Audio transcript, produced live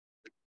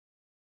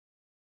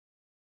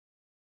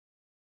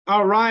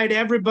All right,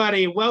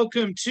 everybody,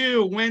 welcome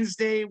to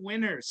Wednesday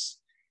Winners.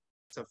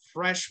 It's a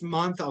fresh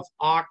month of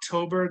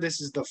October.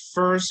 This is the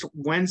first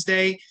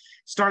Wednesday.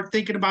 Start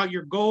thinking about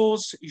your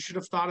goals. You should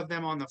have thought of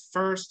them on the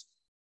first.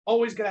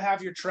 Always going to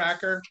have your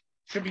tracker.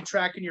 Should be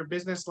tracking your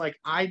business like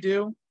I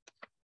do.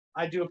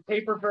 I do a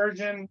paper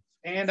version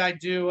and I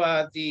do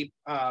the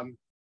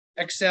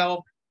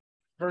Excel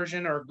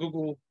version or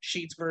Google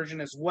Sheets version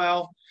as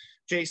well.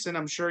 Jason,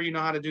 I'm sure you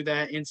know how to do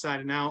that inside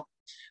and out.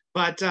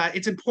 But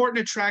it's important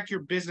to track your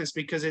business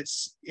because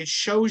it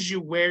shows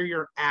you where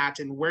you're at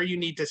and where you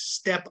need to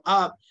step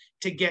up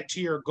to get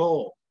to your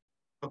goal.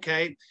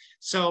 Okay,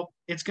 so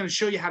it's going to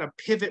show you how to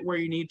pivot where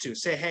you need to.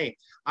 Say, hey,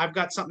 I've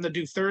got something to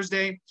do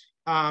Thursday.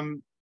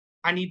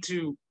 I need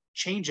to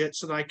change it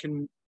so that I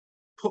can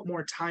put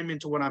more time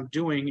into what I'm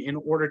doing in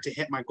order to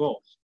hit my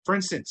goal. For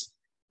instance,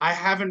 I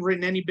haven't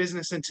written any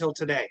business until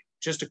today.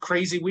 Just a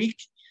crazy week.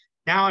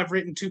 Now I've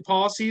written 2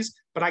 policies,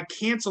 but I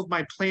canceled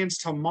my plans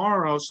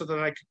tomorrow so that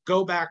I could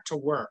go back to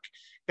work.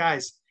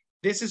 Guys,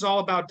 this is all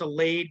about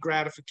delayed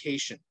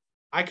gratification.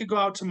 I could go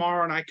out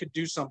tomorrow and I could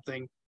do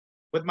something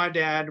with my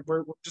dad.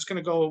 We're just going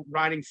to go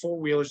riding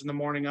 4-wheelers in the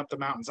morning up the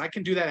mountains. I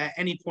can do that at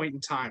any point in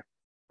time,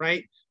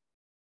 right?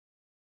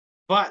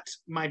 But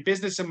my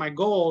business and my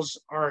goals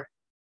are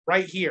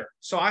right here.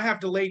 So I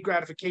have delayed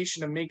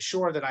gratification to make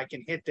sure that I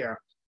can hit there.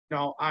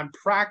 I'm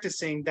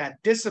practicing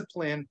that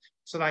discipline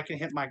so that I can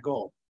hit my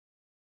goal.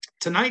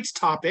 Tonight's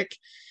topic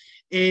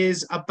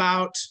is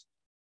about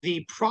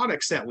the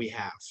products that we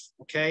have,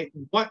 okay?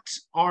 What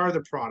are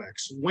the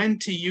products? When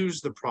to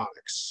use the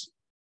products,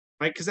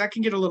 right? Because that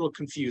can get a little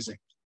confusing.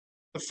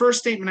 The first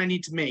statement I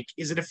need to make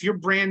is that if you're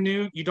brand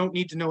new, you don't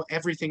need to know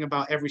everything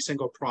about every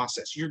single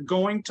process. You're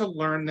going to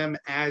learn them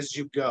as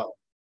you go.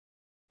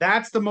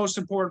 That's the most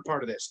important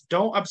part of this.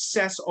 Don't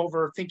obsess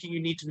over thinking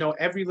you need to know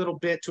every little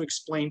bit to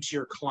explain to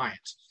your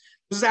client.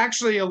 This is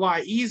actually a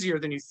lot easier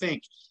than you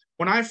think.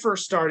 When I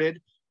first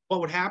started, what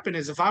would happen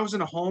is if I was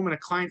in a home and a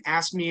client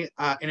asked me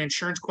an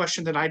insurance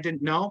question that I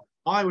didn't know,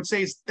 all I would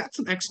say is, that's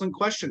an excellent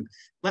question.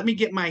 Let me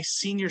get my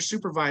senior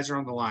supervisor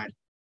on the line.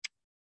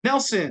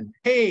 Nelson,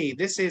 hey,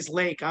 this is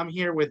Lake. I'm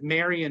here with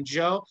Mary and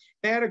Joe.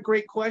 They had a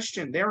great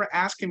question. They were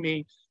asking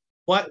me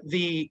what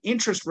the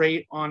interest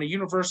rate on a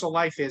universal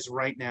life is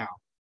right now.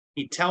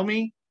 He'd tell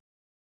me,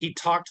 he'd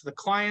talk to the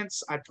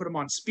clients, I'd put him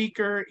on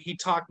speaker, he'd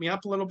talk me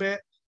up a little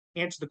bit,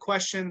 answer the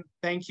question,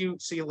 thank you,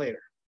 see you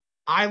later.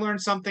 I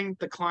learned something,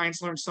 the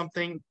clients learned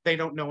something, they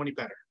don't know any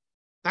better.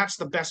 That's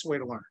the best way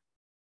to learn.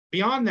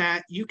 Beyond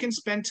that, you can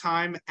spend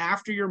time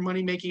after your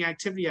money-making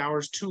activity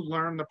hours to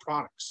learn the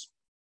products.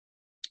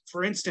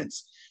 For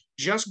instance,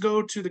 just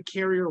go to the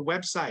carrier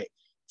website,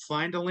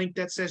 find a link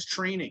that says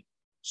training,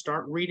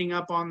 start reading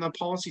up on the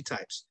policy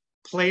types,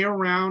 play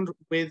around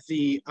with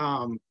the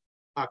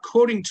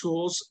quoting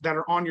tools that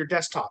are on your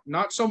desktop.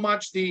 Not so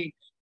much the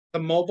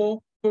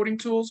mobile quoting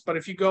tools, but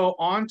if you go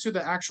onto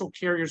the actual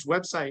carrier's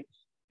website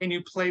and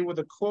you play with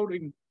the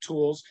quoting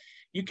tools,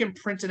 you can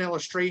print an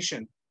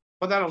illustration.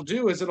 What that'll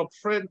do is it'll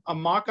print a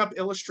mock-up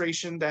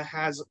illustration that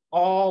has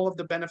all of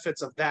the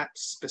benefits of that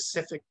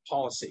specific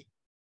policy.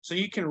 So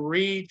you can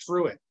read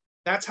through it.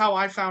 That's how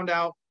I found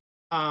out,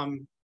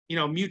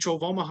 Mutual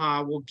of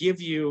Omaha will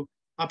give you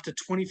up to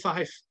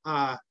 25,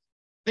 I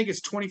think it's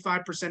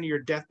 25% of your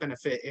death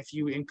benefit if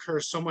you incur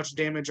so much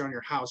damage on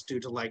your house due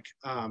to like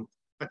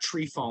a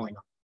tree falling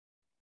on.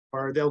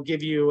 Or they'll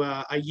give you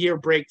a year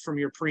break from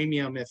your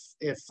premium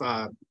if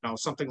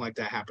something like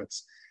that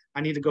happens.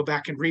 I need to go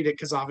back and read it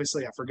because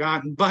obviously I've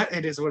forgotten, but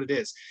it is what it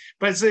is.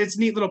 But it's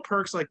neat little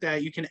perks like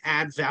that. You can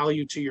add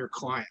value to your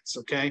clients,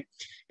 okay?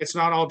 It's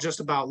not all just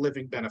about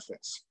living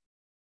benefits,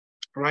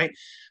 all right?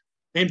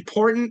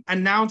 Important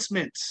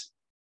announcements.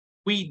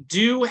 We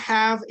do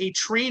have a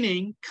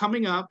training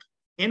coming up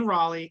in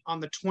Raleigh on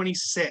the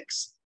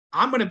 26th.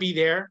 I'm going to be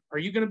there. Are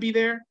you going to be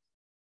there?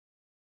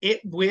 It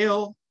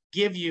will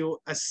give you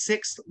a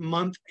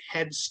 6-month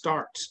head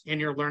start in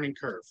your learning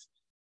curve.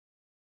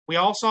 We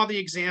all saw the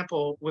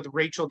example with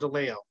Rachel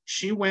DeLeo.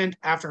 She went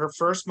after her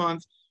first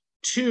month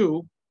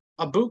to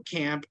a boot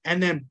camp,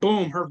 and then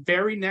boom, her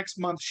very next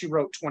month, she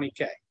wrote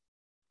 20K.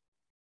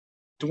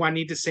 Do I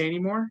need to say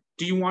anymore?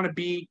 Do you want to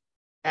be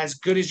as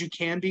good as you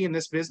can be in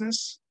this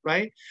business,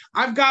 right?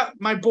 I've got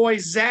my boy,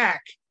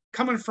 Zach,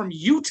 coming from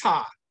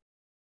Utah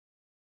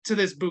to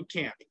this boot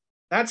camp.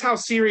 That's how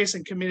serious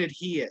and committed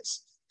he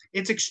is.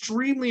 It's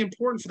extremely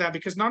important for that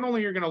because not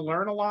only you're going to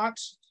learn a lot,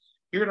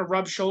 you're going to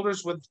rub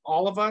shoulders with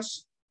all of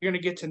us, you're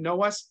going to get to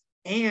know us,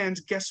 and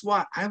guess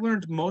what? I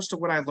learned most of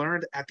what I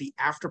learned at the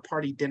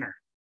after-party dinner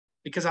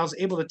because I was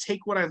able to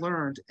take what I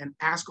learned and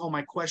ask all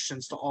my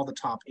questions to all the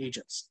top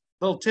agents.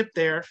 Little tip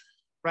there,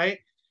 right?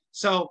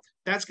 So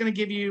that's going to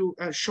give you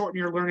shorten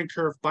your learning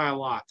curve by a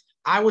lot.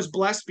 I was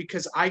blessed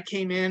because I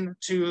came in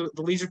to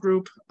the Leisure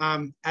Group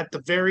at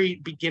the very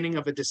beginning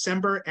of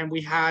December, and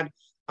we had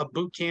a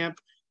boot camp,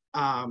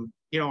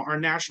 our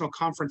national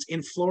conference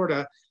in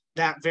Florida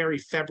that very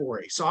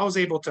February. So I was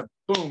able to,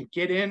 boom,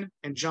 get in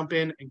and jump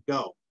in and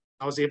go.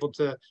 I was able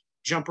to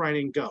jump right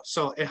in and go.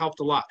 So it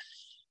helped a lot.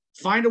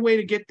 Find a way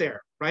to get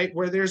there, right?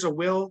 Where there's a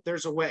will,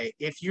 there's a way.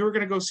 If you're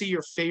going to go see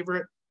your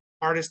favorite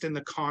artist in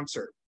the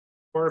concert,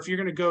 or if you're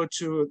going to go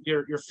to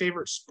your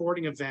favorite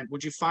sporting event,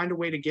 would you find a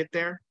way to get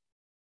there?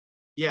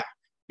 Yeah. If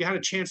you had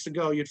a chance to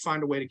go, you'd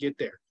find a way to get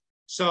there.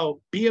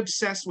 So be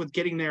obsessed with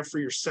getting there for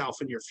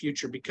yourself and your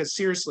future, because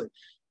seriously,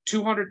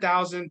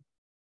 $200,000,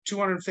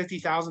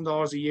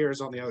 $250,000 a year is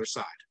on the other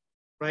side,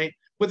 right?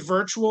 With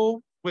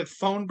virtual, with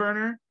phone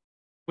burner,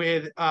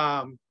 with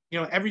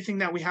everything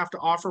that we have to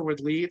offer with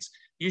leads,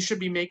 you should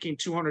be making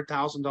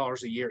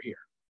 $200,000 a year here,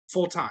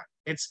 full time.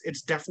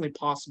 It's definitely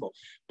possible,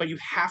 but you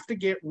have to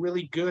get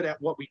really good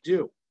at what we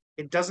do.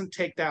 It doesn't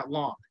take that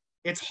long.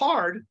 It's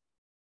hard,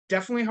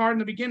 definitely hard in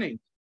the beginning,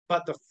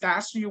 but the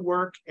faster you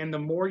work and the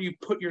more you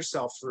put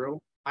yourself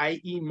through,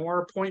 i.e.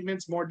 more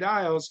appointments, more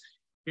dials,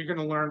 you're going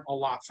to learn a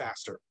lot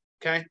faster.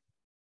 Okay.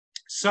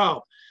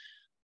 So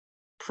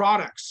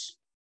products,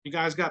 you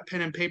guys got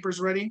pen and papers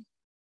ready?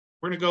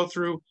 We're going to go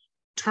through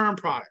term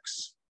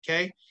products.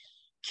 Okay.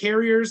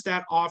 Carriers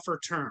that offer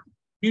term.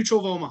 Mutual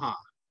of Omaha.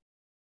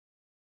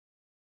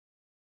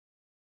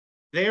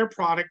 Their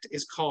product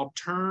is called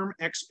Term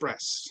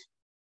Express.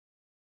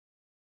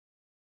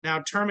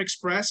 Now, Term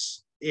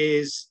Express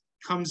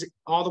comes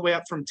all the way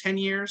up from 10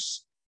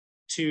 years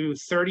to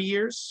 30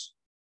 years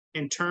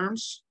in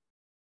terms.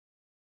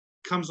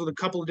 Comes with a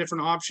couple of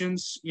different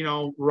options,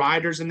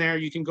 riders in there.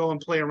 You can go and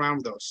play around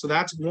with those. So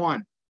that's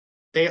one.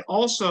 They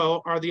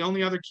also are the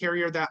only other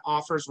carrier that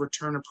offers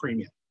return of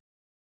premium.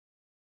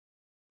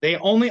 They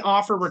only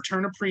offer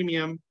return of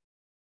premium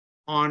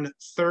on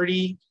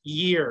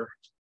 30-year.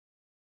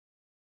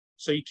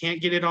 So you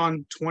can't get it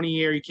on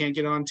 20-year, you can't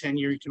get it on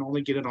 10-year, you can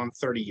only get it on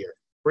 30-year.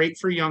 Great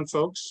for young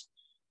folks.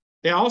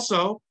 They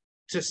also,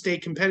 to stay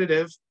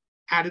competitive,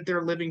 added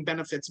their living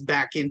benefits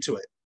back into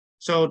it.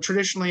 So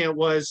traditionally it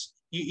was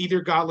you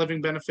either got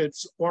living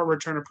benefits or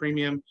return of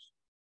premium.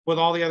 With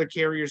all the other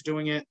carriers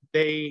doing it,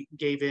 they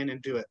gave in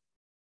and do it.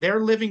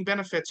 Their living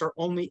benefits are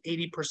only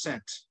 80%.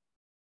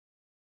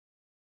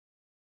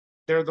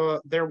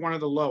 They're one of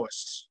the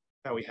lowest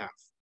that we have,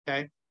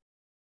 okay?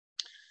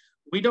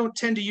 We don't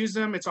tend to use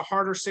them. It's a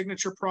harder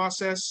signature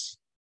process.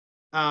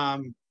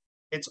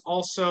 It's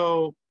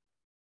also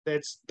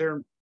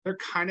they're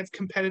kind of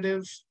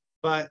competitive,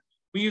 but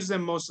we use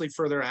them mostly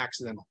for their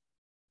accidental.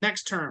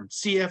 Next term,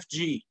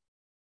 CFG.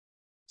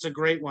 It's a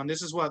great one.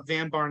 This is what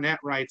Van Barnett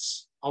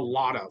writes a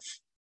lot of.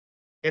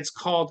 It's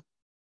called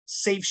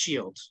Safe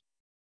Shield,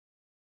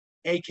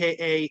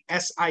 aka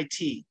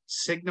SIT,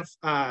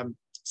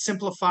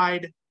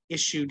 Simplified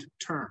Issued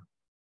Term.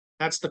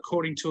 That's the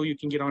coding tool you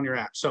can get on your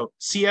app. So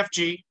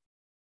CFG,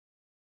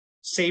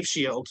 Safe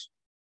Shield,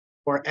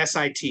 or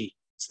SIT.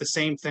 It's the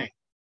same thing,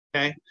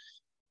 okay?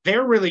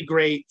 They're really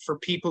great for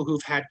people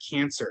who've had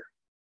cancer.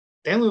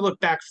 They only look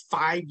back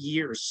 5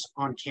 years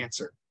on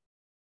cancer.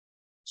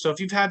 So if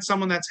you've had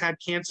someone that's had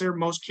cancer,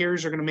 most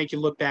carriers are going to make you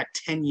look back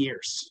 10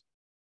 years,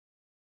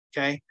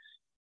 okay?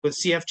 With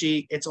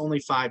CFG, it's only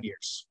 5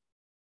 years.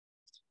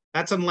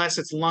 That's unless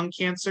it's lung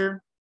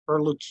cancer or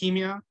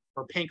leukemia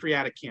or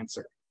pancreatic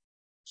cancer.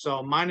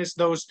 So minus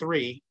those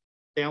three,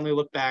 they only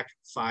look back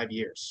 5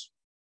 years,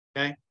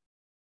 okay?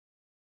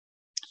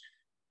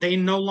 They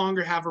no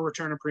longer have a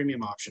return of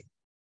premium option.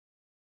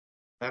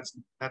 That's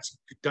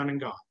done and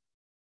gone.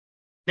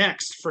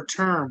 Next, for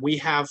term, we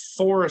have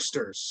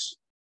Foresters,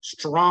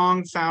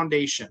 Strong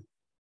Foundation.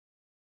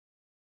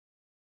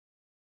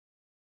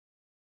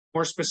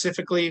 More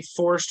specifically,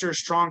 Forester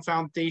Strong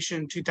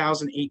Foundation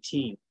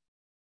 2018.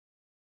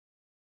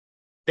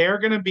 They're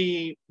going to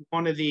be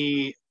one of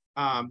the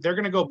they're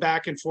going to go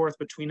back and forth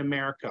between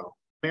Americo.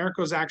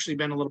 Americo's actually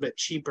been a little bit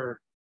cheaper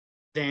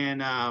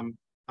than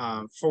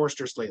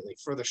Foresters lately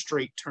for the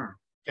straight term,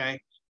 okay?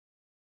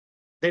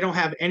 They don't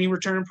have any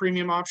return and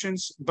premium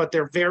options, but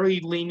they're very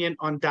lenient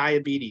on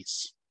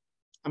diabetes.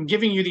 I'm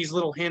giving you these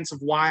little hints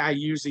of why I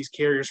use these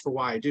carriers for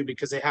why I do,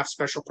 because they have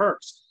special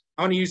perks.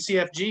 I want to use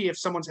CFG if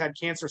someone's had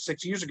cancer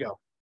 6 years ago,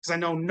 because I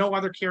know no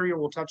other carrier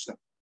will touch them,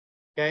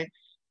 okay?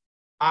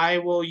 I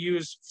will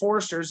use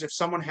Foresters if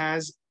someone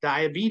has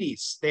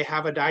diabetes. They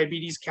have a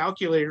diabetes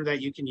calculator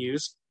that you can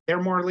use.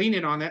 They're more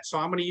lenient on that, so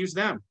I'm going to use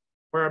them.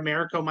 Where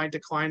Americo might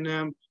decline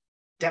them,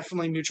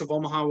 definitely Mutual of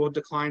Omaha will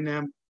decline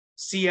them.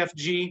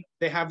 CFG,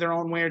 they have their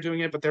own way of doing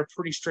it, but they're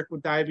pretty strict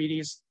with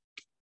diabetes.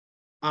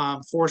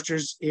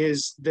 Foresters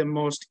is the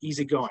most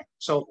easygoing.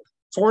 So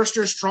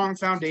Forester Strong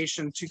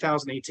Foundation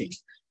 2018.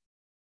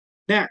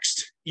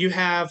 Next, you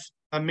have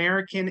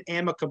American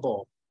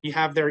Amicable. You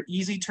have their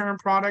Easy Term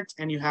product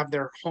and you have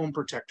their Home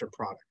Protector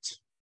product.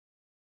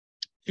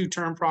 2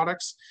 term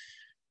products.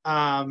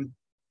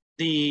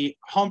 The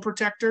Home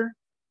Protector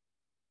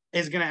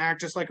is going to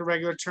act just like a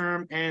regular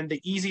term, and the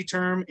Easy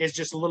Term is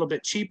just a little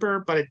bit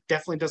cheaper, but it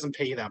definitely doesn't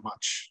pay you that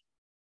much.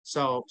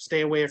 So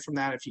stay away from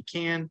that if you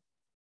can.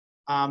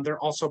 They're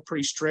also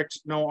pretty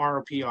strict, no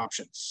ROP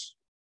options.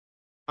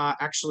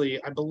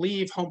 Actually, I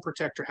believe Home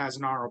Protector has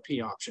an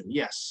ROP option.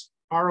 Yes,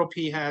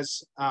 ROP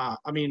has,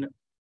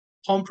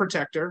 Home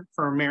Protector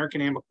for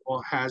American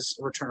Amicable has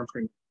a return of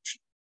premium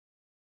option.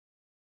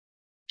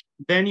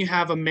 Then you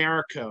have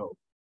Americo.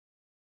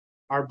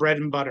 our bread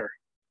and butter.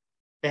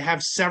 They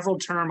have several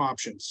term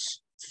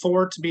options,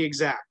 4 to be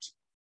exact.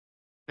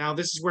 Now,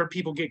 this is where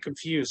people get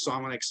confused, so I'm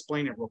going to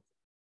explain it real quick.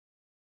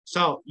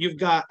 So you've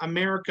got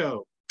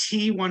Americo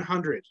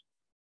T100.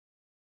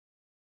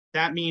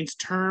 That means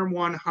term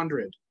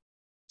 100.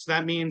 So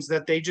that means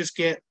that they just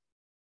get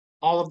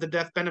all of the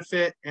death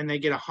benefit and they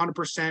get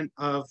 100%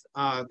 of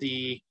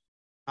the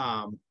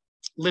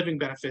living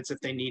benefits if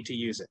they need to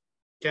use it.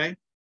 Okay.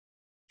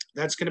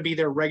 That's going to be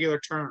their regular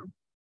term.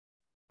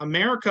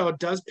 Americo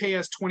does pay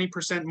us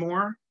 20%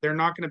 more. They're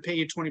not going to pay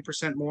you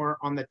 20% more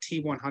on the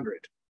T100.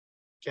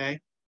 Okay.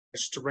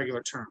 It's just a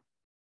regular term.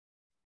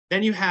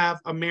 Then you have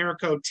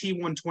Americo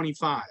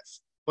T125.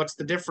 What's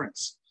the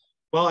difference?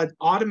 Well, it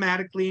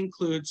automatically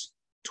includes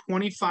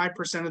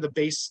 25% of the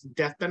base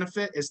death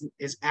benefit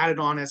is added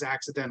on as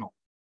accidental.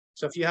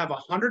 So if you have a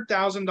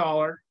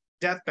 $100,000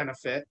 death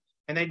benefit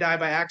and they die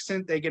by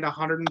accident, they get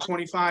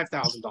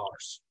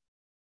 $125,000.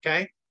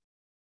 Okay?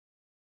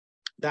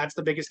 That's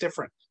the biggest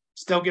difference.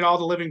 Still get all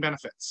the living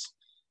benefits.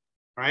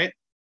 All right?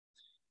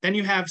 Then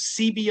you have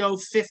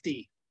CBO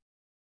 50.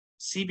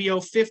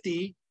 CBO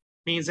 50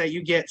 means that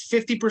you get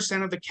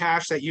 50% of the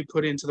cash that you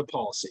put into the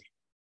policy.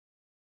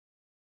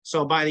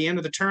 So by the end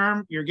of the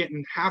term, you're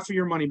getting half of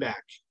your money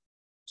back.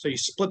 So you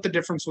split the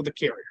difference with the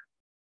carrier.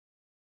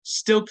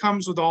 Still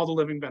comes with all the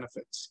living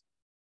benefits.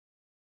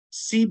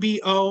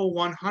 CBO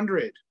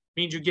 100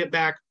 means you get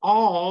back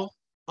all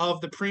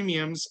of the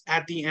premiums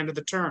at the end of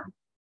the term.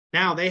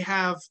 Now they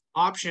have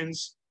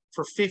options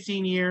for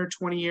 15-year,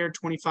 20-year,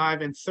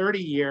 25, and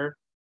 30-year,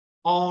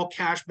 all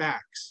cash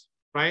backs,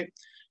 right?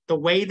 The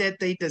way that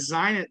they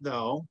design it,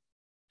 though,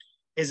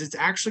 is it's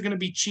actually going to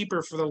be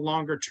cheaper for the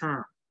longer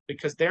term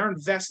because they're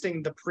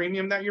investing the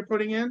premium that you're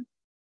putting in,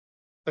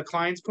 the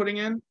client's putting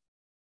in.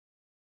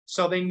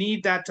 So they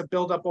need that to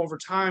build up over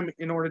time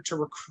in order to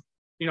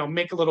recruit,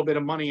 make a little bit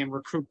of money and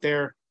recruit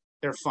their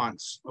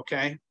funds.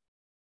 Okay.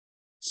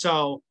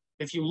 So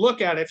if you look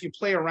at it, if you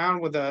play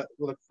around with a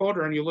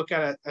quoter and you look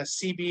at a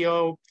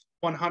CBO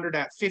 100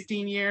 at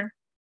 15-year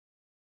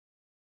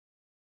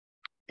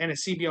and a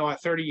CBO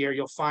at 30-year,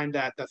 you'll find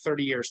that the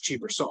 30-year is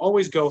cheaper. So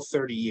always go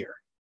 30-year.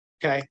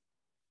 Okay.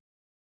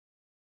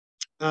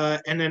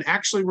 And then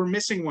actually we're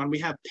missing one. We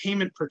have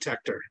payment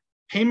protector.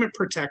 Payment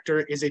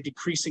protector is a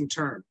decreasing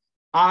term.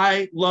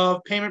 I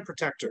love payment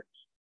protector.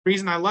 The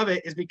reason I love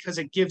it is because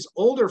it gives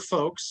older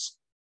folks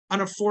an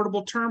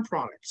affordable term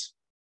product.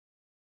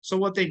 So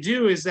what they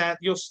do is that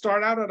you'll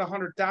start out at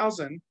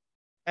 100,000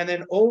 and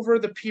then over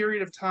the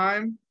period of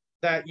time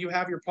that you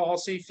have your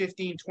policy,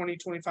 15, 20,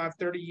 25,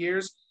 30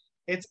 years,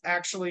 it's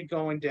actually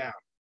going down.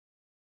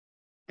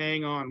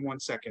 Hang on one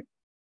second.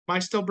 Am I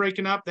still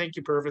breaking up? Thank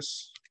you,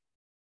 Purvis.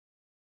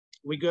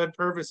 We good,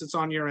 Purvis? It's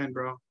on your end,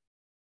 bro.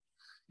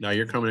 No,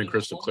 you're coming in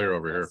crystal clear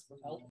over here.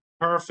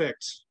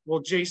 Perfect. Well,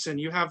 Jason,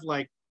 you have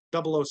like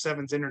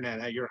 007's internet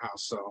at your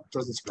house, so it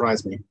doesn't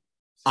surprise me.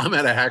 I'm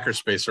at a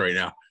hackerspace right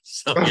now.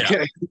 So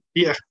okay.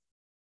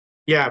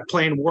 Yeah.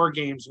 Playing war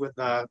games with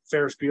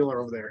Ferris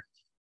Bueller over there.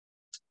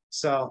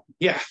 So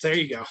yeah, there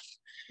you go.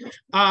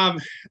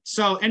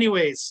 So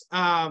anyways,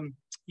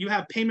 you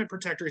have payment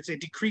protector. It's a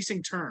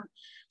decreasing term.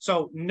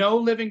 So no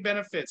living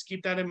benefits.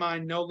 Keep that in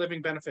mind, no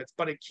living benefits,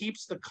 but it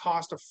keeps the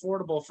cost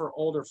affordable for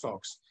older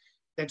folks.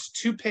 That's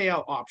 2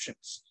 payout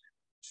options.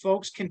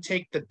 Folks can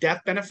take the death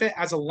benefit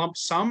as a lump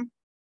sum,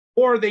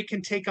 or they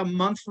can take a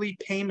monthly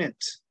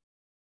payment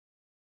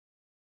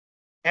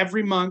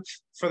every month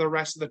for the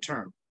rest of the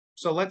term.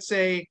 So let's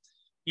say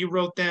you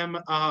wrote them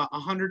a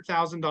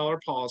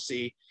 $100,000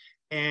 policy,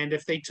 and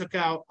if they took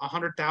out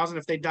 $100,000,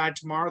 if they died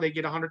tomorrow, they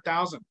get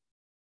 $100,000.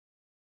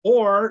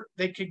 Or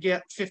they could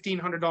get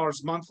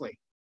 $1,500 monthly.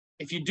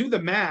 If you do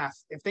the math,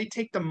 if they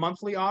take the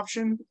monthly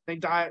option, they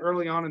die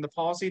early on in the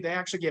policy, they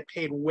actually get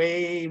paid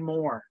way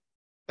more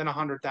than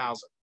 $100,000.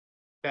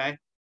 Okay.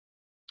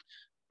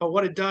 But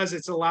what it does,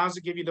 it allows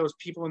to give you those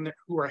people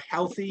who are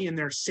healthy in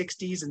their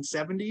 60s and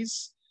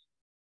 70s,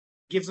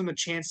 gives them a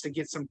chance to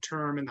get some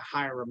term in the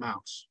higher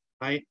amounts,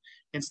 right?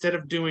 Instead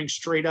of doing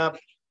straight up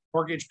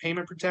mortgage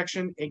payment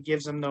protection, it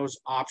gives them those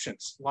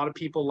options. A lot of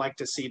people like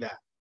to see that.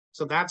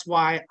 So that's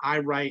why I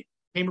write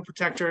payment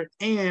protector,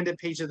 and it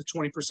pays you the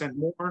 20%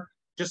 more,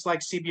 just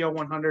like CBO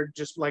 100,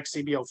 just like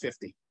CBO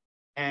 50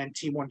 and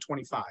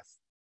T125.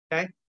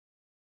 Okay.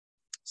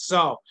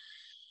 So,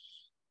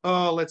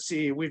 let's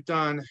see. We've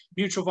done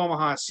Mutual of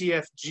Omaha,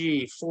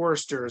 CFG,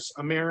 Foresters,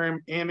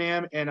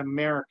 AmAm, and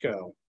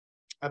Americo.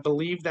 I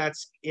believe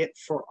that's it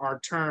for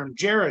our term.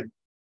 Jared,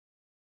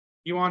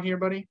 you on here,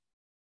 buddy?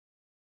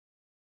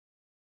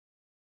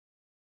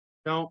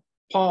 No.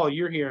 Paul,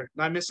 you're here.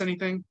 Did I miss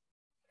anything?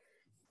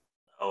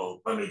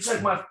 Oh, let me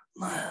check my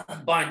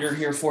binder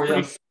here for you.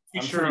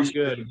 I'm sure I'm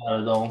good.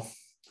 Oh,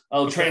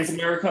 okay.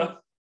 Transamerica?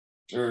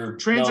 Or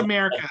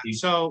Transamerica. No,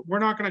 so we're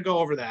not going to go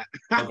over that.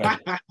 Okay.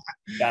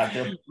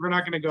 Gotcha. We're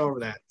not going to go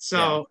over that.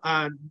 So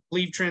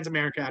leave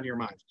Transamerica out of your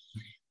mind.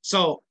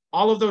 So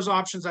all of those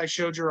options I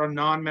showed you are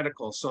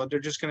non-medical. So they're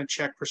just going to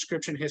check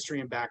prescription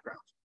history and background.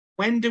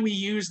 When do we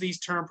use these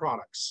term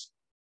products?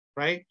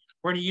 Right?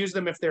 We're going to use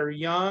them if they're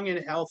young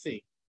and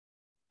healthy.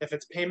 If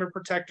it's payment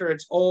protector,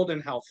 it's old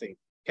and healthy.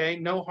 Okay,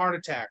 no heart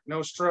attack,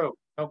 no stroke,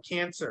 no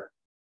cancer,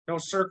 no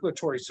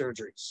circulatory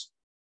surgeries.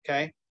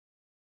 Okay,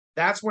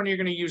 that's when you're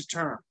going to use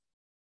term.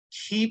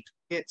 Keep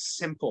it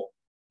simple.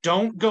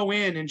 Don't go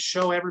in and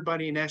show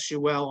everybody an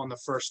SUL on the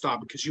first stop,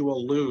 because you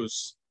will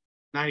lose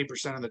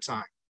 90% of the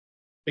time.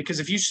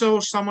 Because if you show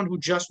someone who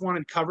just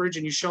wanted coverage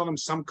and you show them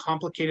some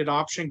complicated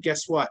option,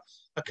 guess what?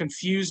 A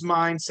confused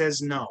mind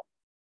says no.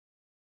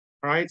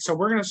 All right, so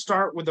we're going to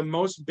start with the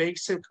most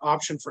basic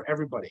option for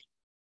everybody.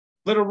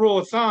 Little rule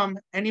of thumb,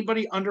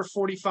 anybody under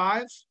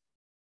 45,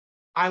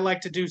 I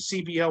like to do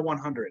CBO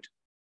 100.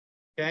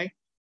 Okay,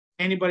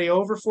 anybody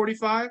over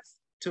 45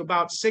 to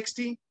about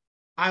 60,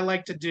 I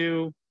like to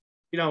do,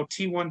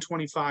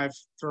 T125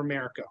 for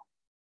America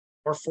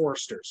or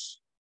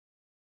Foresters.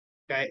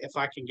 Okay, if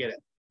I can get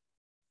it.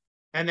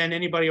 And then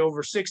anybody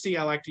over 60,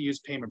 I like to use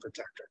payment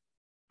protector.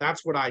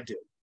 That's what I do.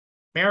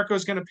 America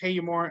is going to pay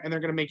you more and they're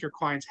going to make your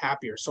clients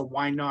happier. So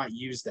why not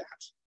use that?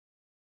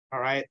 All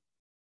right.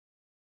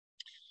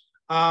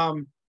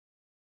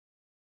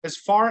 As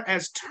far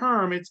as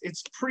term,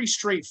 it's pretty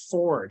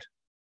straightforward.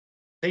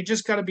 They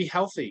just got to be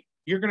healthy.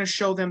 You're going to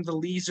show them the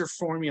Leaser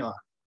formula.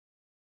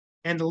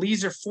 And the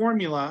Leaser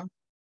formula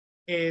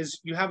is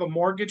you have a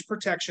mortgage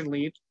protection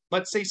lead.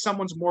 Let's say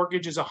someone's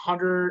mortgage is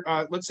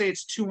let's say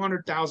it's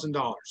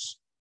 $200,000.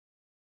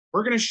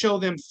 We're going to show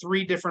them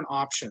 3 different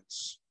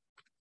options.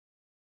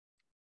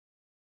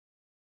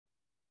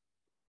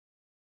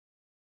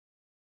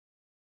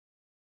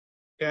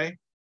 Okay.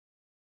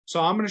 So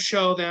I'm going to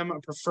show them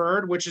a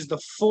preferred, which is the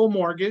full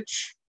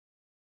mortgage.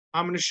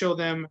 I'm going to show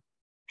them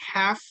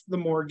half the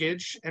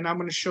mortgage, and I'm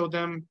going to show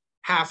them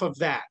half of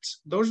that.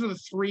 Those are the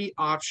 3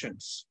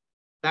 options.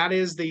 That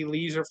is the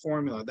Leaser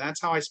formula.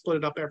 That's how I split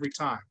it up every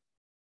time.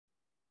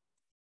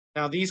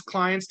 Now, these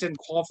clients didn't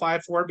qualify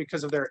for it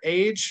because of their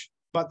age,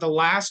 but the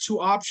last 2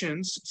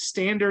 options,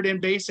 standard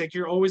and basic,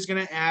 you're always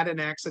going to add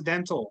an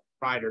accidental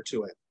rider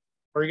to it,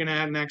 or you're going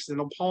to add an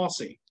accidental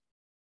policy,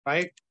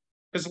 right?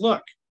 Because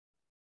look,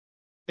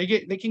 they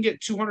can get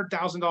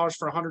 $200,000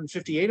 for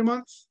 $158 a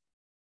month,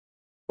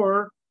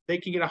 or they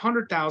can get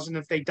 $100,000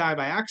 if they die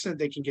by accident.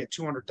 They can get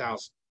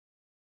 $200,000.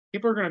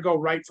 People are going to go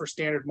right for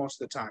standard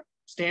most of the time.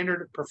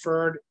 Standard,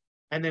 preferred,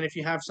 and then if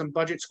you have some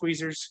budget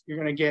squeezers, you're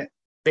going to get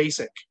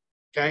basic.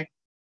 Okay,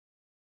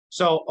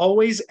 so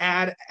always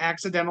add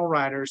accidental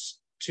riders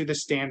to the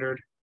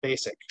standard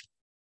basic.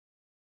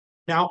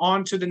 Now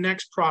on to the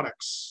next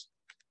products.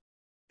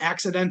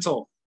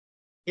 Accidental.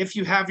 If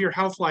you have your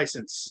health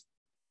license,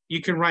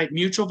 you can write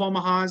Mutual of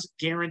Omaha's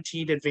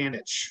Guaranteed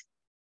Advantage.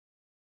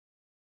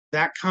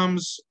 That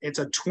comes, it's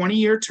a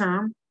 20-year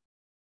term.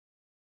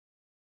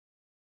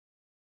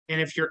 And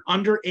if you're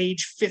under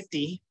age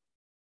 50,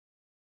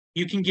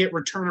 you can get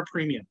return of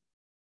premium.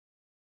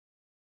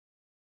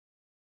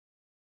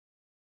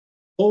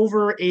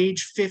 Over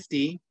age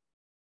 50,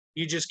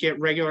 you just get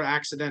regular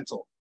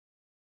accidental.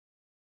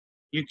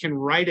 You can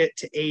write it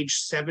to age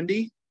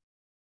 70.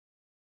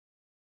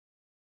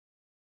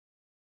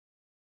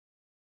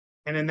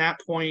 And in that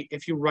point,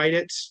 if you write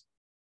it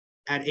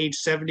at age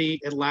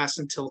 70, it lasts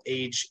until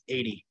age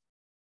 80.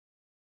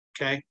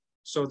 Okay,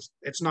 so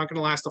it's not going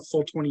to last a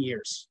full 20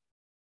 years.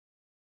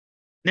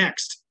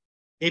 Next,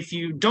 if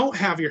you don't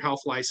have your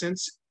health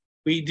license,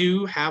 we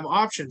do have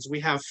options. We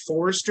have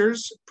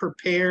Foresters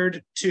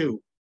Prepared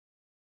 2.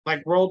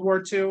 Like World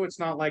War II, it's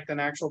not like an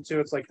actual 2,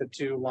 it's like the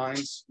 2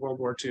 lines, World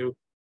War II,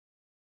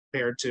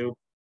 Prepared 2.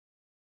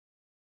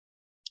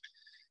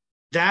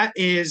 That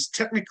is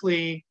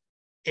technically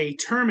a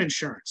term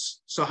insurance.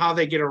 So how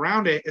they get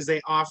around it is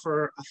they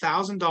offer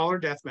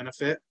 $1,000 death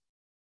benefit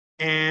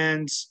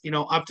and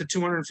up to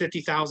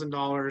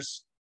 $250,000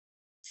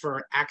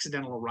 for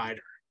accidental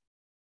rider.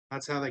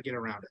 That's how they get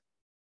around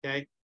it.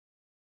 Okay,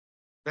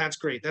 that's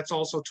great. That's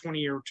also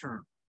 20-year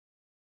term.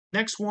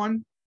 Next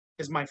one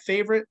is my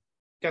favorite.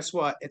 Guess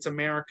what? It's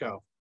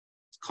Americo.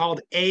 It's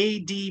called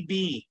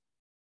ADB.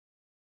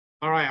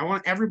 All right, I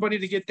want everybody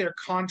to get their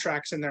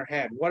contracts in their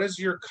head. What is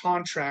your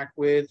contract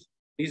with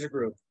Visa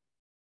Group?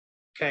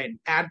 Okay,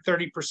 add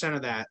 30%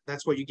 of that.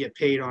 That's what you get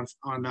paid on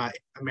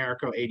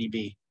Americo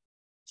ADB.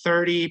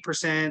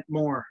 30%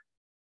 more.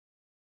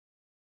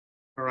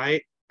 All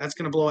right, that's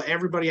going to blow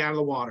everybody out of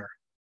the water.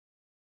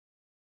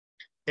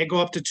 They go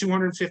up to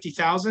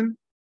 250,000.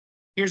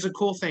 Here's a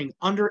cool thing.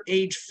 Under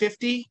age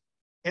 50,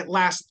 it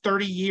lasts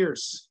 30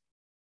 years.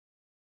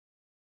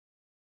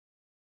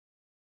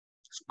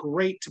 It's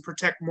great to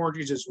protect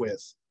mortgages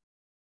with.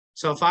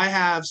 So if I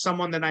have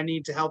someone that I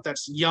need to help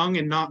that's young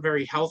and not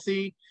very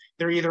healthy,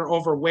 they're either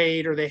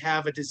overweight or they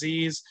have a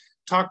disease.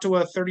 Talk to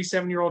a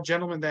 37-year-old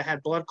gentleman that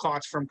had blood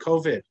clots from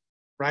COVID,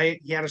 right?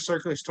 He had a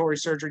circulatory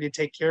surgery to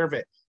take care of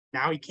it.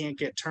 Now he can't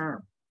get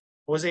term.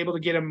 I was able to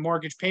get him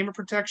mortgage payment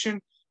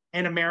protection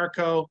and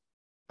Americo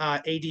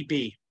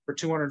ADB for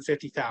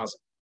 $250,000.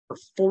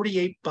 For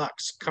 $48,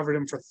 covered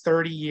him for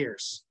 30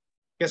 years.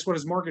 Guess what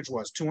his mortgage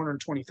was?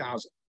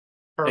 $220,000.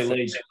 Perfect. Hey,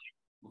 Lee,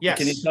 yes.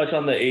 Can you touch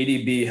on the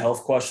ADB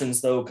health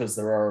questions though? Because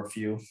there are a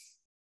few.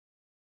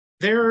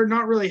 They're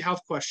not really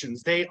health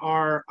questions. They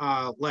are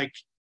like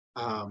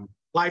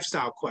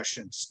Lifestyle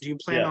questions. Do you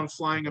plan on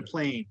flying a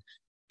plane?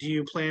 Do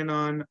you plan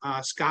on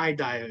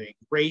skydiving,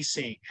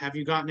 racing? Have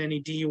you gotten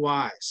any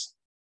DUIs?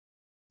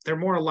 They're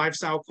more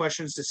lifestyle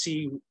questions to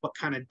see what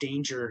kind of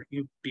danger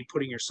you'd be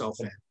putting yourself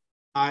in.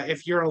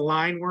 If you're a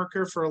line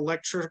worker for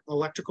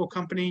electrical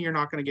company, you're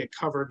not going to get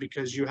covered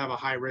because you have a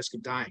high risk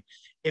of dying.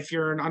 If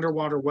you're an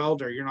underwater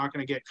welder, you're not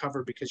going to get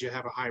covered because you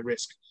have a high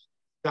risk of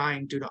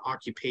dying due to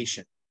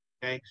occupation.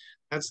 Okay,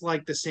 that's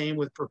like the same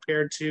with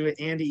Prepared To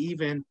and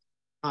even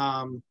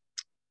Mutual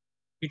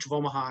of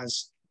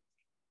Omaha's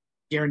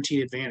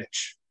Guaranteed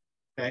Advantage.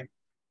 Okay.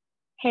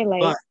 Hey,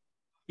 Leif. But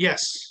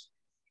yes.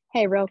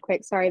 Hey, real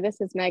quick. Sorry, this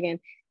is Megan.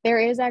 There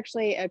is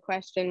actually a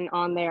question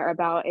on there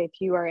about if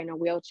you are in a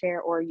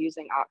wheelchair or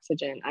using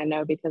oxygen. I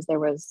know because there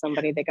was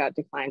somebody that got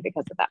declined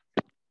because of that.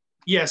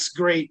 Yes,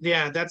 great.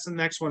 Yeah, that's the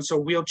next one. So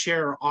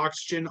wheelchair or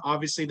oxygen,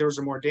 obviously those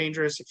are more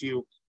dangerous if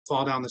you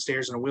fall down the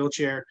stairs in a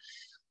wheelchair,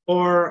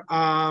 or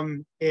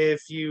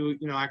if you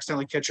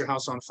accidentally catch your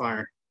house on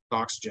fire with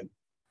oxygen.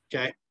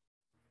 Okay.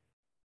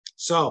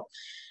 So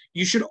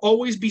you should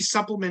always be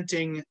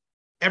supplementing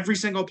every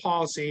single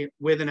policy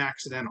with an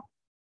accidental.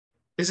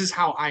 This is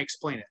how I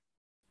explain it.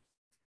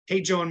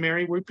 Hey, Joe and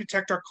Mary, we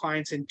protect our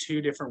clients in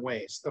two different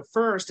ways. The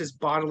first is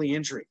bodily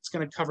injury. It's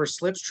going to cover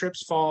slips,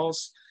 trips,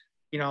 falls.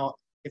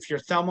 If you're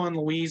Thelma and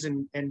Louise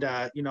and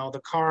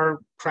the car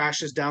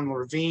crashes down the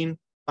ravine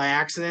by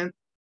accident,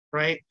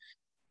 right?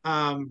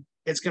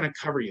 It's going to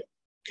cover you,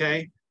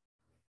 okay?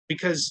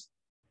 Because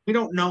we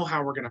don't know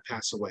how we're going to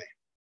pass away.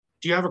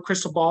 Do you have a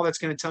crystal ball that's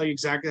going to tell you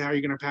exactly how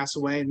you're going to pass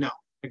away? No,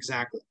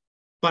 exactly.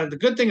 But the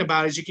good thing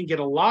about it is you can get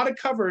a lot of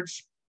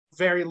coverage,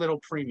 very little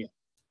premium,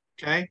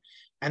 okay?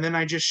 And then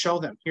I just show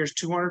them, here's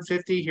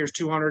 250, here's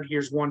 200,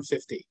 here's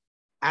 150.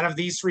 Out of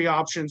these three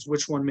options,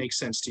 which one makes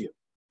sense to you?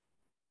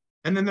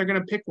 And then they're going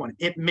to pick one.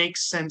 It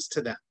makes sense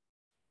to them,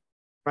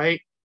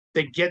 right?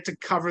 They get to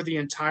cover the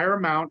entire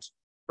amount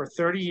for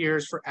 30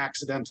 years for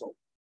accidental.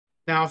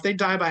 Now, if they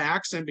die by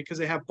accident because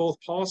they have both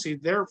policies,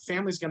 their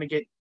family's going to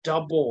get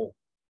double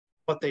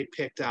what they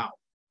picked out,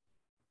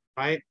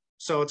 right?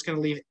 So it's going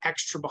to leave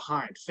extra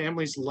behind.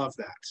 Families love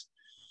that.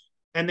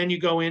 And then you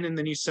go in and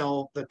then you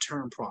sell the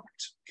term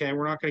product. Okay,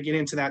 we're not going to get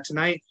into that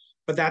tonight,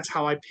 but that's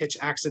how I pitch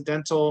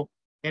accidental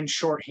and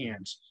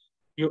shorthand.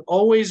 You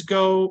always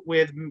go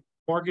with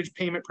mortgage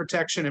payment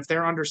protection. If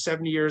they're under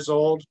 70 years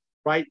old,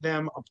 write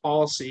them a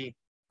policy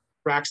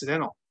for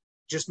accidental.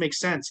 Just makes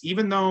sense.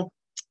 Even though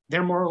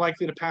they're more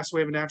likely to pass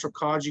away of a natural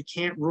cause, you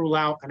can't rule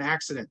out an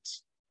accident,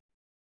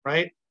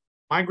 right?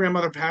 My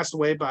grandmother passed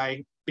away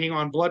by being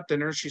on blood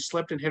thinners. She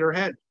slipped and hit her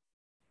head.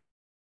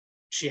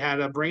 She had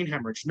a brain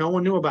hemorrhage. No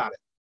one knew about it.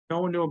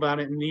 No one knew about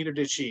it, and neither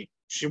did she.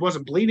 She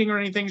wasn't bleeding or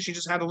anything. She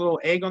just had a little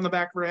egg on the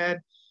back of her head.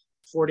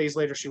 4 days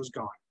later, she was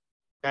gone.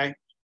 Okay?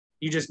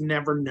 You just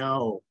never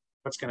know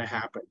what's going to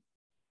happen.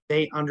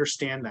 They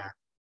understand that.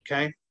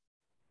 Okay?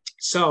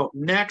 So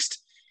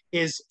next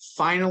is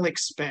final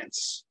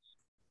expense.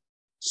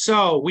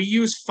 So we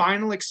use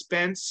final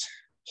expense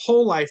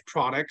whole life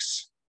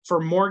products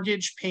for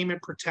mortgage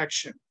payment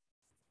protection.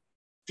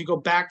 If you go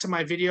back to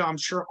my video, I'm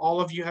sure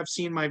all of you have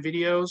seen my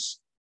videos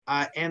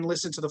and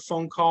listened to the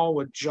phone call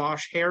with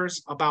Josh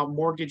Harris about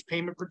mortgage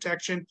payment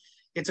protection.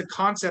 It's a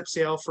concept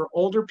sale for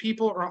older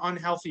people or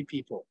unhealthy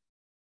people.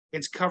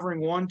 It's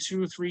covering 1,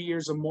 2, 3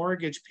 years of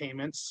mortgage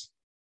payments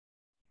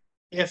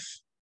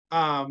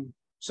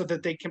so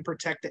that they can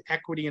protect the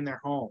equity in their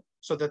home,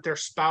 so that their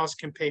spouse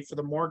can pay for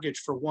the mortgage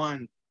for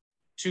 1,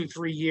 2,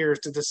 3 years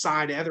to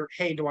decide either,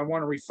 hey, do I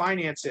want to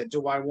refinance it?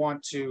 Do I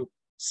want to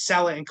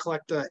sell it and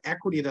collect the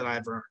equity that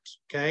I've earned?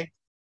 Okay.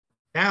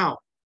 Now,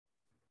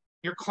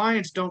 your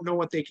clients don't know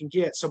what they can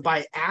get. So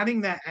by adding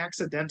that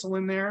accidental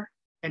in there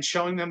and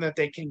showing them that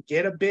they can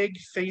get a big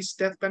face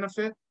death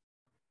benefit,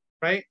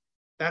 right?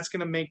 That's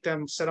going to make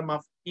them set them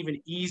up even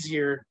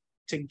easier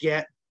to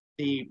get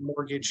the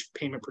mortgage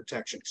payment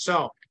protection.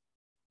 So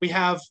we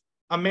have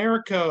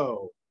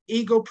Americo,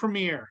 Eagle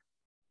Premier.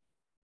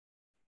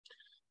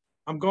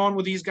 I'm going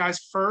with these guys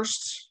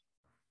first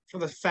for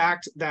the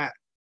fact that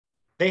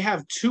they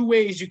have 2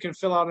 ways you can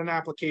fill out an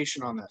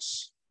application on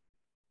this.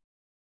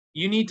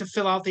 You need to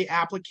fill out the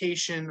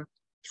application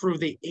through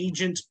the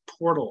agent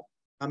portal,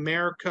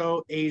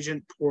 Americo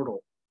Agent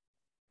Portal.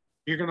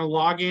 You're going to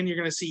log in, you're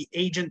going to see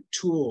agent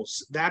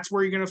tools. That's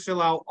where you're going to fill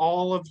out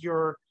all of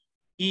your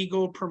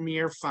Eagle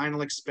Premier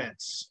final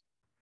expense,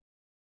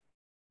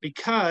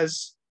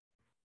 because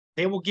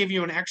they will give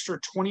you an extra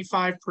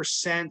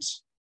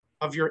 25%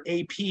 of your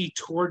AP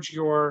towards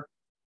your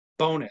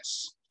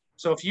bonus.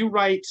 So if you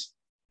write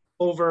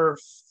over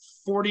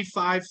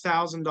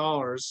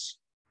 $45,000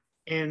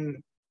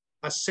 in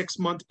a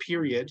 6-month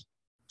period,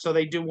 so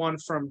they do one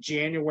from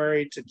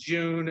January to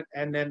June,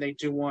 and then they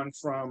do one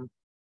from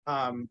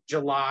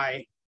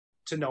July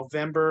to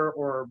November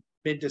or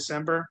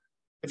mid-December.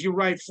 If you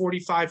write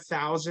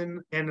 $45,000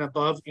 and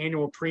above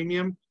annual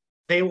premium,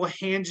 they will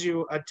hand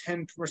you a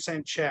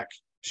 10% check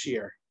this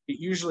year. It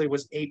usually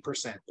was 8%,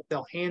 but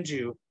they'll hand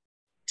you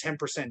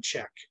 10%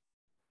 check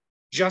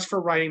just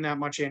for writing that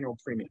much annual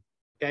premium.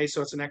 Okay,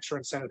 so it's an extra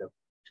incentive.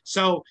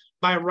 So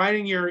by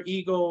writing your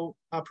Eagle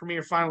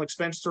Premier Final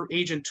Expense through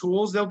Agent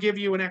Tools, they'll give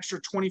you an extra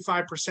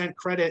 25%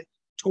 credit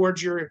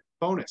towards your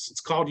bonus.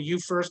 It's called You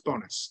First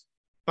bonus.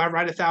 If I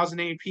write 1,000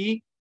 AP,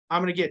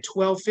 I'm going to get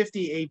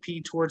 1,250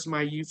 AP towards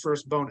my You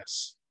First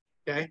bonus.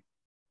 Okay.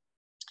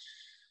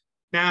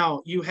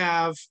 Now you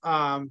have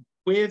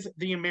with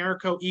the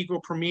Americo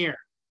Eagle Premier,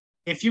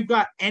 if you've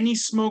got any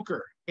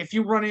smoker, if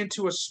you run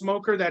into a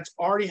smoker that's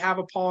already have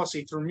a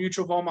policy through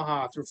Mutual of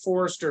Omaha, through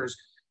Foresters,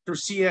 through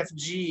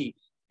CFG,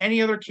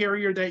 any other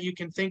carrier that you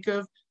can think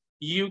of,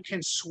 you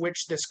can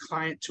switch this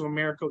client to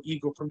Americo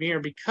Eagle Premier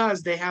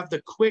because they have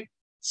the quick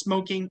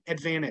smoking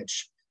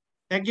advantage.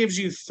 That gives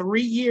you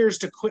 3 years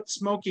to quit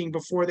smoking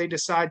before they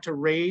decide to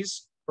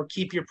raise or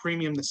keep your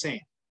premium the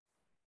same.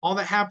 All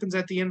that happens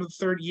at the end of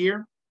the 3rd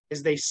year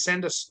is they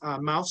send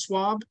a mouth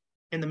swab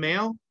in the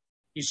mail.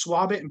 You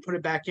swab it and put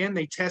it back in.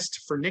 They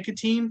test for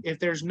nicotine. If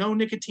there's no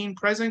nicotine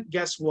present,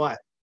 guess what?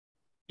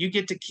 You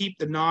get to keep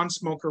the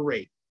non-smoker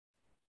rate.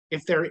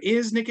 If there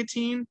is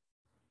nicotine,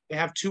 they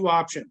have 2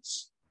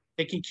 options.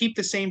 They can keep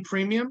the same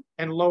premium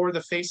and lower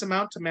the face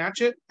amount to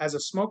match it as a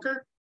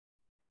smoker,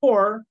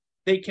 or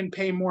they can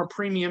pay more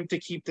premium to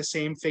keep the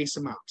same face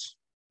amount.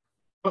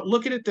 But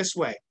look at it this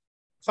way.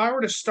 If I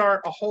were to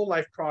start a whole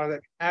life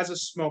product as a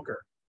smoker,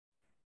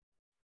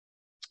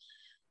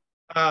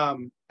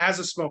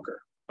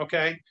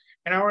 okay,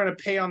 and I were going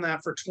to pay on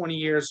that for 20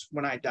 years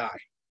when I die,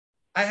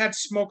 I had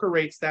smoker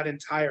rates that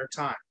entire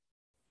time.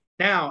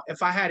 Now,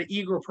 if I had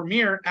Eagle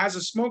Premier as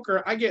a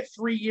smoker, I get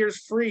 3 years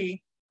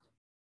free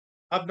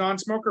of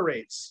non-smoker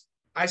rates.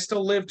 I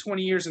still lived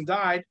 20 years and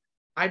died.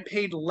 I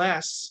paid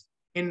less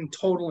in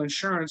total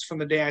insurance from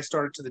the day I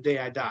started to the day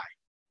I die.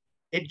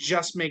 It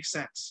just makes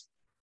sense.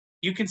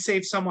 You can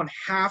save someone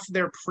half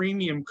their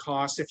premium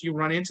cost if you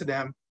run into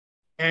them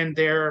and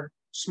they're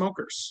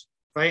smokers,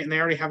 right? And they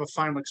already have a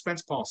final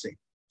expense policy.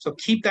 So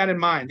keep that in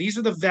mind. These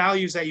are the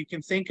values that you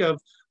can think of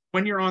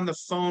when you're on the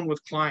phone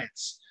with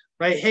clients,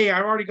 right? Hey,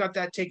 I already got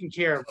that taken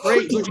care of.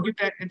 Great. Who'd you get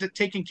that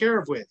taken care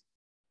of with?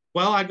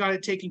 Well, I got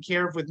it taken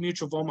care of with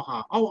Mutual of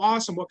Omaha. Oh,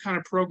 awesome. What kind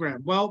of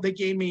program? Well, they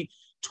gave me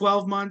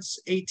 12 months,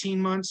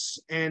 18 months,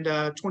 and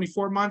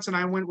 24 months, and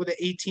I went with an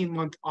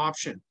 18-month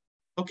option.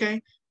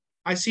 Okay.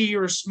 I see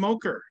you're a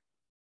smoker.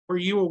 Were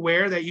you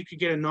aware that you could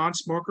get a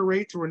non-smoker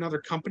rate through another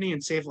company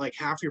and save like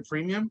half your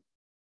premium?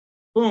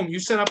 Boom, you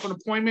set up an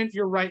appointment,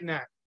 you're writing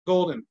that.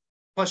 Golden.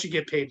 Plus you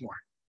get paid more.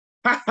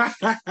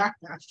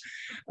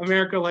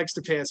 America likes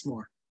to pay us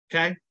more.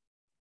 Okay.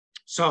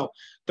 So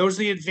those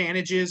are the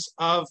advantages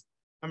of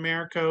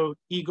Americo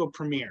Eagle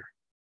Premier.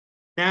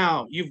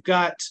 Now you've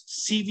got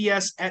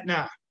CVS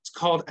Aetna. It's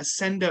called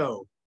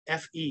Ascendo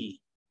FE.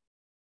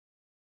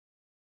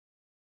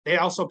 They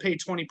also pay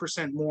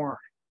 20% more.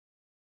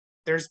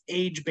 There's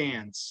age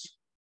bands.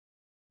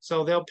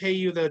 So they'll pay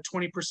you the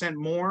 20%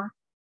 more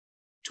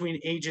between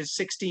ages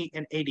 60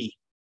 and 80.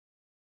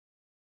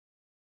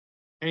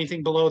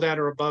 Anything below that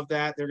or above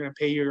that, they're going to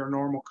pay you your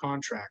normal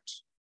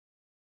contract.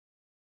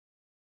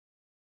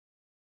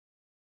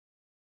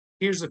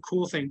 Here's the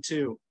cool thing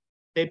too.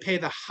 They pay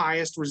the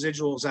highest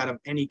residuals out of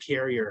any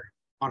carrier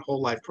on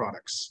whole life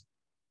products.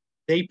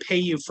 They pay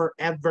you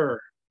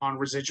forever on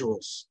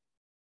residuals.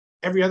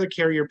 Every other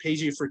carrier pays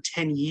you for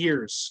 10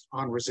 years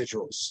on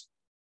residuals.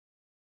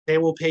 They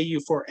will pay you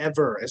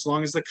forever. As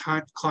long as the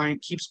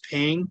client keeps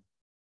paying,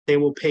 they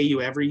will pay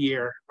you every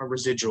year a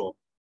residual.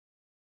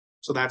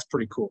 So that's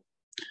pretty cool.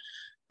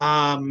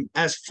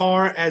 As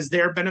far as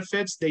their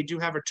benefits, they do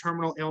have a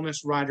terminal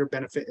illness rider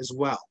benefit as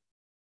well.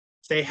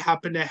 If they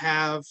happen to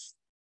have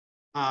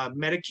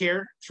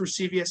Medicare through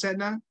CVS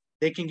Aetna,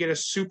 they can get a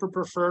super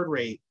preferred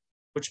rate,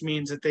 which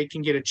means that they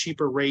can get a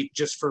cheaper rate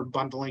just for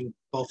bundling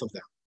both of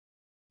them.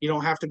 You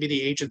don't have to be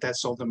the agent that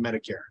sold them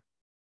Medicare.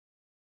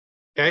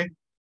 Okay.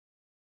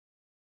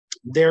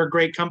 They're a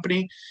great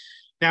company.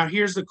 Now,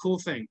 here's the cool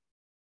thing.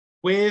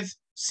 With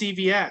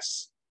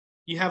CVS,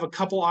 you have a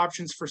couple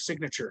options for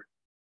signature.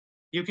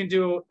 You can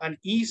do an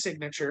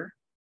e-signature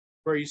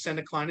where you send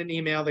a client an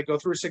email, they go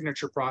through a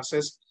signature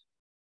process,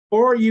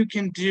 or you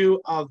can do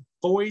a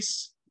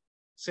voice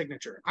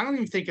signature. I don't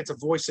even think it's a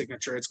voice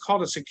signature. It's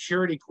called a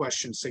security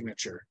question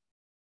signature.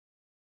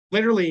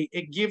 Literally,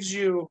 it gives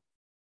you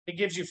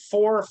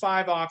 4 or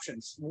 5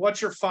 options.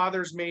 What's your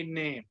father's maiden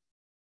name?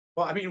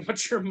 Well, I mean,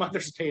 what's your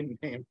mother's maiden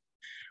name?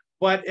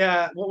 What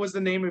was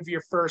the name of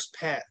your first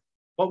pet?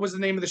 What was the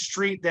name of the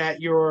street that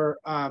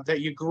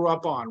you grew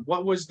up on?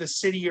 What was the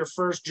city your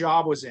first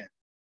job was in?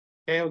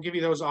 Okay, it'll give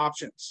you those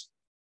options.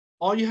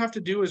 All you have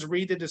to do is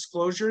read the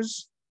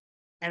disclosures,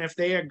 and if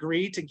they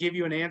agree to give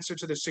you an answer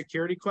to the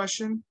security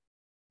question,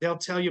 they'll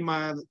tell you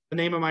the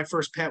name of my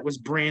first pet was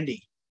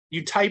Brandy.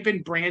 You type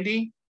in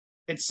Brandy,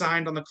 it's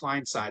signed on the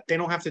client side. They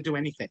don't have to do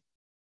anything.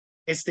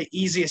 It's the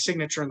easiest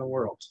signature in the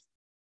world.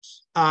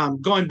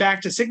 Going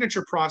back to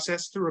signature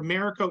process, through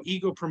Americo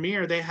Eagle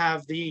Premier, they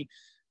have the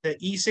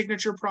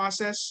e-signature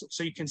process,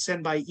 so you can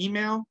send by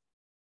email.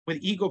 With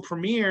Eagle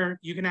Premier,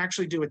 you can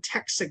actually do a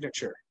text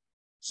signature.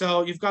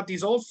 So you've got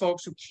these old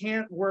folks who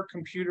can't work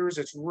computers.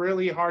 It's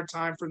really a hard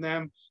time for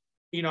them.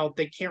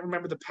 they can't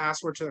remember the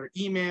password to their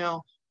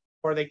email,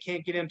 or they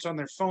can't get into on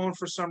their phone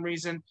for some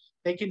reason,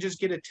 they can just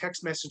get a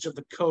text message of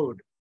the code.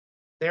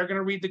 They're going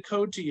to read the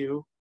code to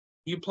you.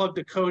 You plug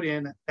the code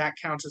in, that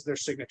counts as their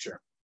signature.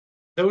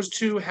 Those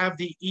two have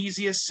the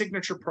easiest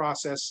signature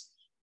process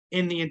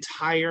in the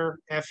entire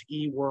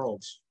FE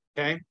world,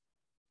 okay?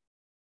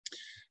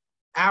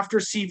 After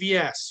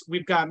CVS,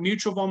 we've got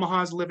Mutual of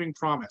Omaha's Living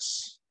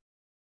Promise.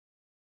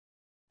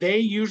 They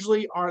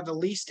usually are the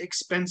least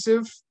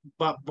expensive,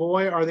 but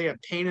boy, are they a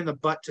pain in the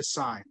butt to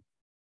sign.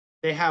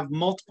 They have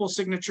multiple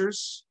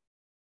signatures.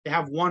 They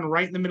have one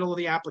right in the middle of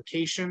the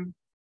application.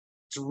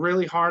 It's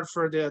really hard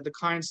for the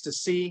clients to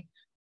see,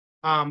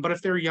 but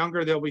if they're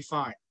younger, they'll be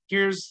fine.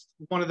 Here's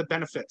one of the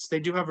benefits. They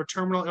do have a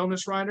terminal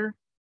illness rider,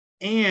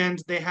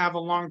 and they have a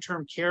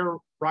long-term care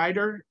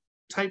rider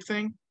type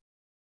thing,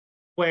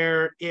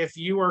 where if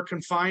you are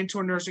confined to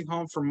a nursing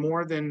home for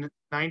more than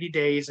 90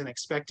 days and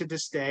expected to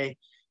stay,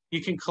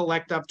 you can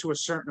collect up to a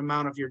certain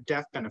amount of your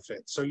death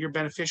benefit. So your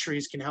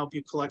beneficiaries can help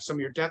you collect some of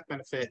your death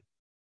benefit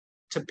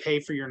to pay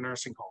for your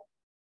nursing home,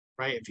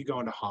 right? If you go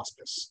into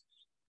hospice.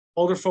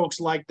 Older folks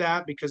like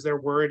that because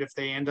they're worried if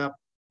they end up,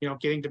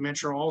 getting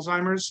dementia or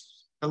Alzheimer's,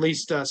 at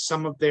least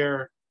some of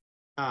their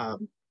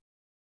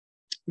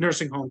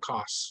nursing home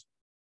costs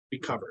be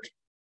covered,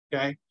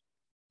 okay?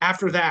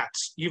 After that,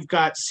 you've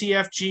got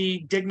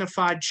CFG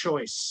Dignified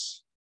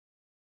Choice.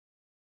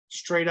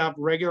 Straight up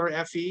regular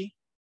FE,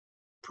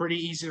 pretty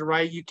easy to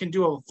write. You can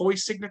do a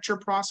voice signature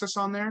process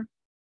on there.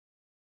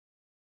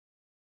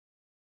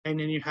 And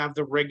then you have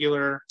the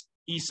regular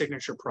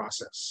e-signature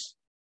process.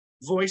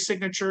 Voice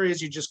signature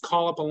is you just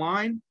call up a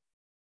line,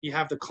 you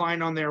have the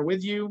client on there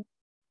with you,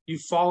 you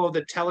follow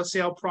the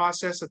telesale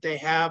process that they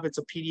have. It's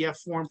a PDF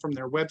form from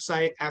their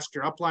website, ask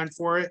your upline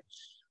for it,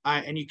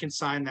 and you can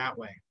sign that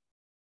way.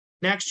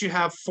 Next, you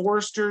have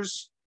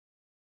Forrester's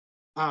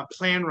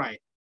Plan Right.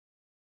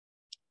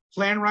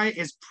 Plan Right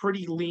is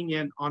pretty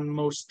lenient on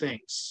most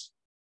things.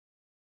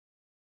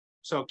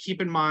 So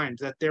keep in mind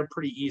that they're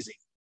pretty easy.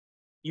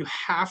 You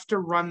have to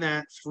run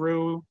that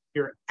through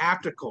your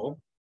Aptical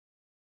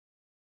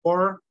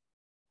or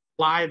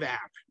Live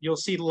App. You'll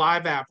see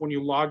Live App when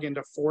you log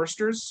into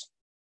Forrester's.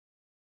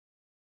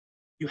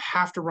 You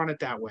have to run it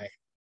that way.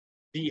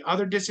 The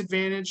other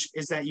disadvantage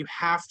is that you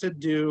have to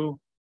do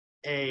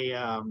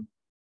a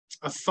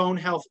phone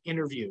health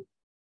interview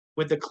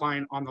with the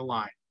client on the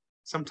line.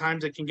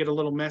 Sometimes it can get a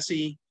little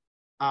messy.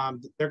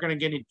 They're going to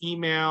get an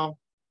email.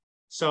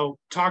 So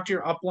talk to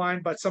your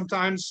upline, but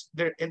sometimes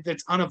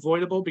it's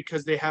unavoidable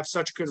because they have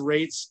such good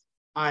rates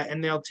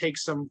and they'll take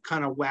some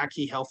kind of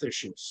wacky health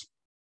issues.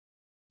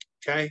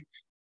 Okay.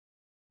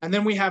 And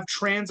then we have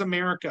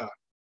Transamerica.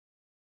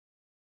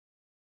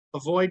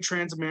 Avoid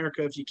Transamerica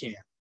if you can.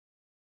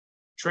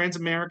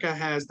 Transamerica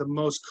has the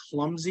most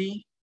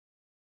clumsy,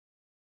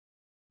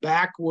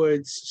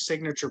 backwoods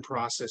signature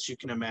process you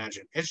can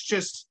imagine. It's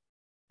just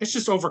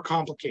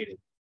overcomplicated.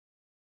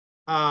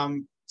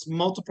 It's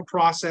multiple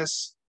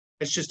process.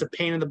 It's just a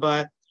pain in the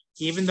butt.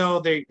 Even though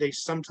they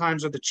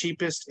sometimes are the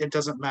cheapest, it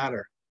doesn't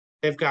matter.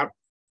 They've got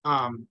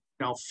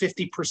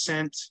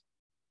 50%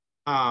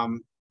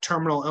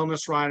 terminal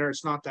illness rider.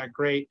 It's not that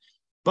great,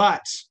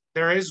 but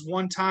there is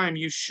one time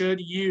you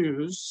should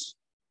use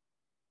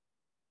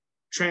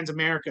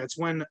Transamerica. It's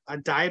when a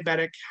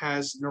diabetic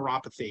has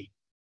neuropathy.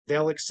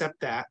 They'll accept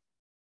that,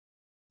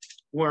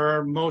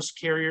 where most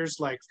carriers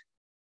like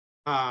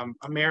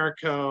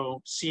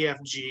Americo,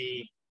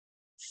 CFG,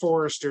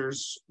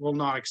 Forrester's will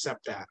not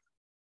accept that.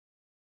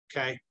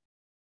 Okay,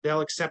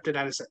 they'll accept it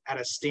at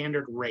a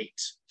standard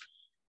rate.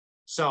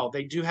 So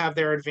they do have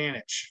their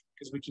advantage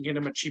because we can get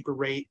them a cheaper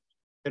rate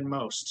than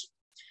most.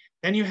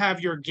 Then you have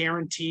your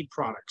guaranteed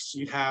products.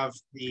 You have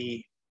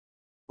the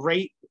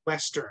Great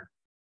Western.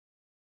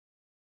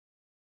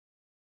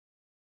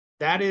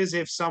 That is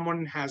if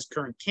someone has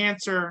current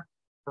cancer,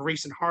 a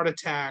recent heart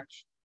attack,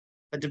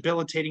 a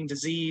debilitating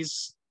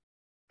disease.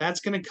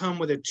 That's going to come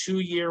with a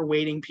 2-year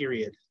waiting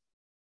period.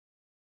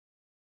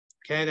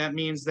 Okay, that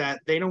means that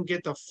they don't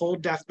get the full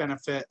death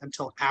benefit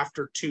until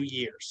after 2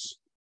 years.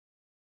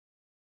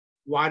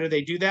 Why do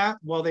they do that?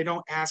 Well, they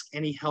don't ask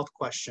any health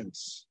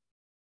questions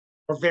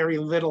or very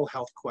little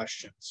health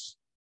questions.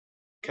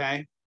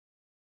 Okay,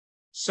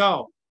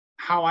 so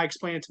how I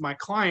explain it to my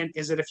client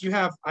is that if you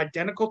have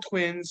identical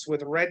twins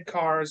with red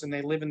cars and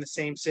they live in the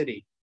same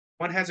city,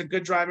 one has a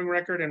good driving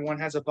record and one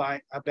has a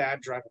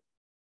bad driving,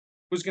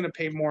 who's going to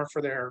pay more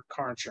for their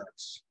car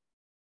insurance,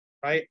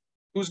 right?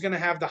 Who's going to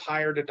have the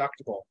higher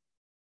deductible?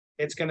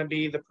 It's going to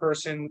be the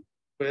person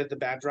with the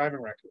bad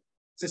driving record.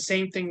 It's the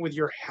same thing with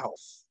your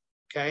health,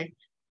 okay?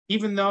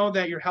 Even though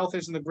that your health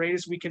isn't the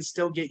greatest, we can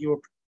still get you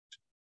approved.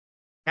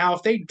 Now,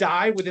 if they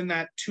die within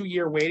that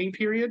 2-year waiting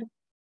period,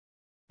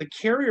 the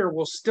carrier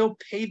will still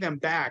pay them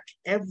back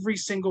every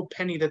single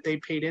penny that they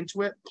paid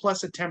into it,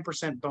 plus a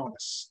 10%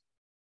 bonus.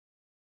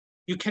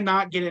 You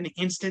cannot get an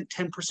instant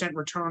 10%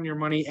 return on your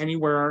money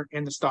anywhere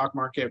in the stock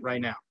market right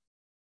now,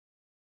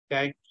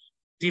 okay?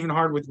 It's even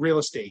hard with real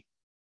estate.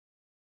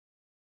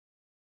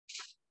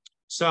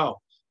 So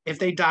If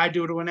they die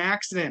due to an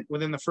accident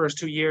within the first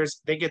 2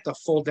 years, they get the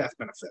full death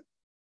benefit.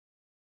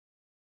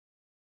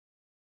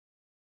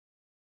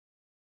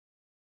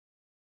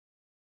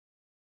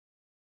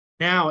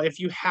 Now, if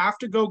you have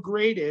to go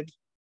graded,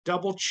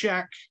 double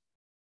check.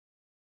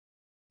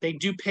 They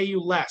do pay you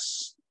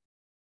less.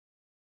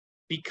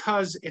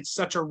 Because it's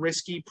such a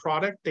risky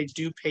product, they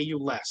do pay you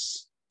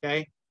less,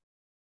 okay?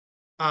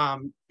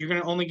 You're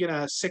going to only get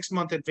a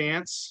 6-month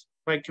advance,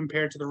 right,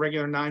 compared to the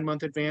regular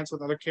 9-month advance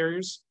with other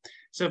carriers.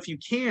 So if you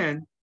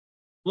can,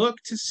 look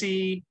to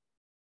see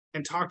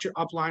and talk to your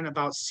upline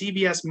about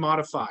CVS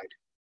Modified.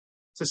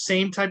 It's the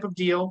same type of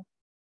deal.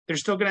 They're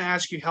still going to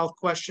ask you health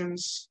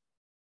questions.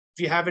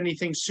 If you have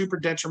anything super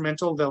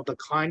detrimental, they'll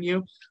decline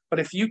you. But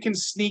if you can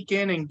sneak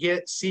in and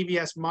get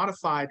CVS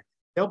Modified,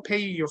 they'll pay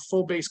you your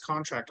full base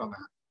contract on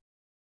that,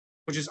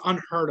 which is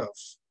unheard of.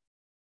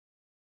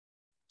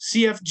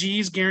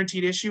 CFG's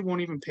guaranteed issue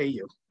won't even pay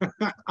you.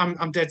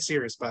 I'm dead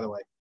serious, by the way.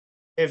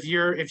 If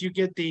you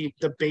get the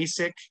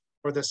basic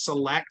or the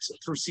select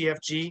through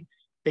CFG,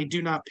 they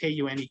do not pay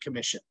you any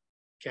commission.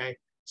 Okay,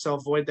 so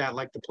avoid that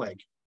like the plague.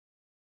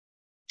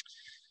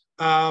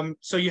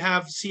 So you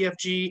have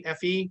CFG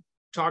FE,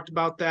 talked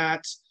about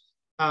that.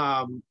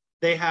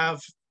 They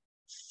have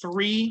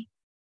 3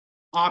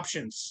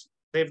 options.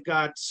 They've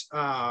got,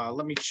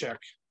 let me check.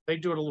 They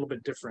do it a little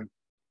bit different.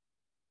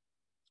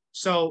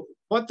 So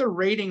what the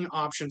rating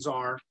options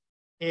are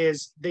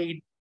is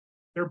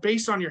they're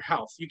based on your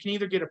health. You can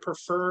either get a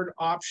preferred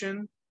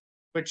option,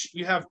 which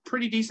you have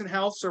pretty decent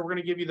health, so we're going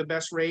to give you the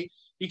best rate.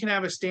 You can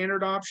have a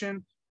standard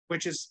option,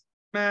 which is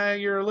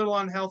you're a little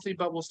unhealthy,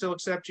 but we'll still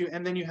accept you.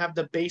 And then you have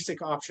the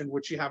basic option,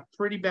 which you have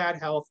pretty bad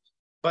health,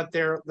 but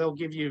they'll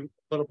give you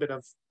a little bit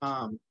of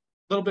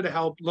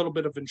help, a little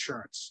bit of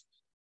insurance.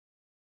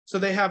 So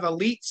they have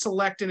Elite,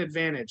 Select, and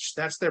Advantage.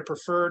 That's their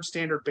preferred,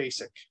 standard,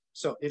 basic.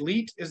 So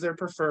Elite is their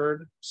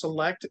preferred,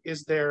 Select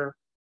is their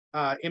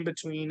in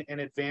between, and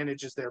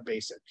Advantage is their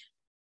basic.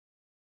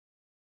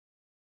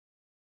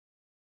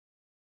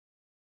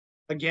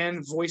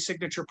 Again, voice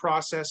signature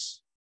process,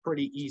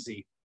 pretty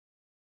easy.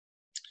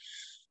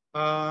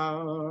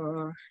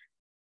 I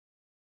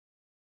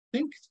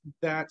think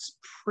that's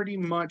pretty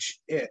much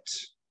it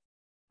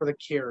for the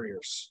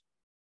carriers.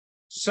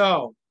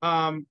 So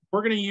we're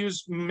going to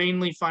use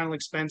mainly final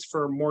expense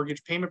for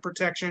mortgage payment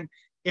protection.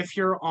 If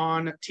you're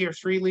on tier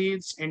 3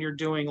 leads and you're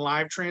doing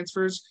live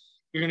transfers,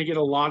 you're going to get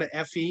a lot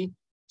of FE.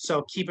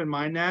 So keep in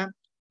mind that.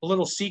 A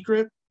little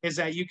secret is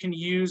that you can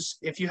use,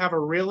 if you have a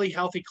really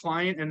healthy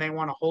client and they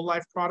want a whole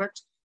life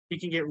product, you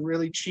can get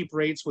really cheap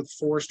rates with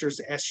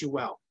Forrester's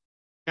SUL.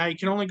 Now you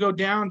can only go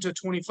down to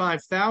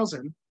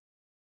 25,000,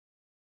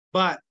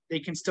 but they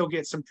can still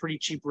get some pretty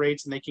cheap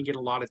rates and they can get a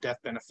lot of death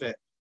benefit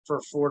for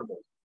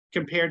affordable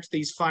compared to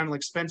these final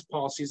expense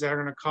policies that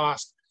are going to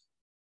cost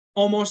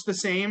almost the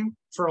same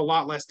for a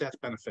lot less death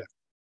benefit.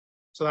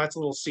 So that's a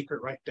little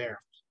secret right there.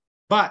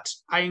 But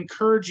I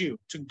encourage you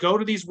to go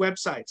to these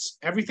websites.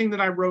 Everything that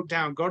I wrote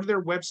down, go to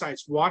their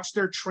websites, watch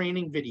their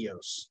training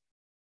videos,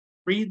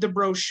 read the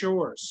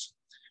brochures,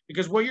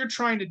 because what you're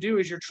trying to do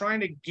is you're trying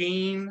to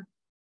gain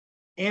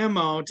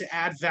ammo to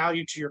add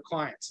value to your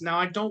clients. Now,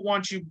 I don't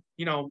want you,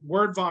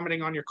 word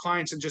vomiting on your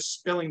clients and just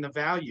spilling the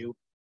value.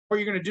 What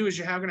you're going to do is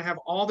you're going to have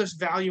all this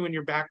value in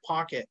your back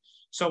pocket.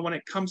 So when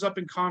it comes up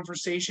in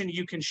conversation,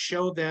 you can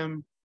show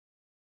them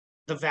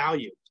the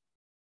value.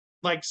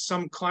 Like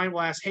some client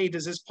will ask, hey,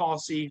 does this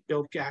policy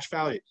build cash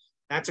value?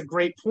 That's a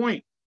great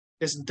point.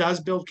 This does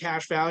build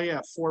cash value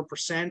at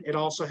 4%. It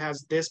also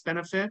has this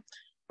benefit,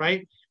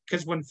 right?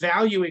 Because when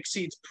value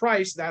exceeds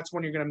price, that's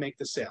when you're going to make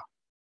the sale.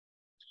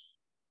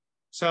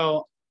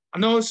 So I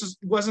know this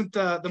wasn't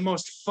the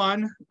most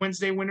fun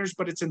Wednesday winners,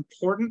 but it's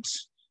important.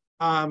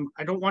 I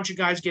don't want you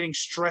guys getting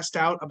stressed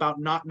out about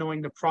not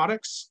knowing the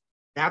products.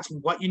 That's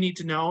what you need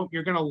to know.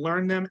 You're going to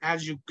learn them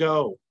as you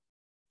go.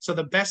 So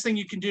the best thing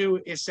you can do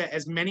is set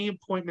as many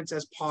appointments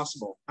as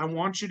possible. I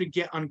want you to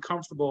get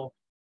uncomfortable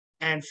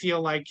and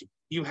feel like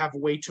you have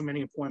way too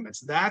many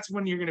appointments. That's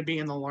when you're going to be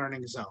in the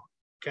learning zone,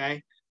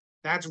 okay?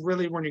 That's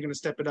really when you're going to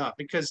step it up,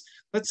 because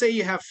let's say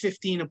you have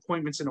 15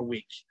 appointments in a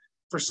week.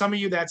 For some of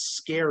you, that's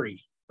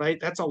scary, right?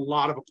 That's a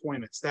lot of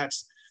appointments.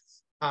 That's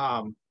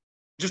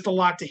just a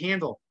lot to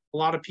handle, a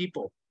lot of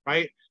people,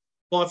 right?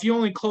 Well, if you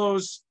only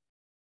close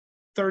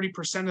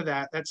 30% of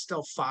that, that's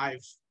still five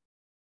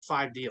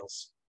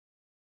deals.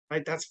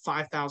 Right? That's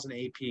 5,000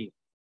 AP.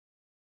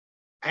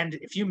 And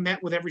if you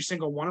met with every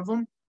single one of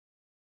them,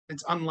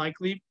 it's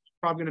unlikely you're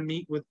probably going to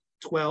meet with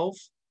 12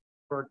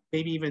 or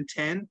maybe even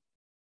 10.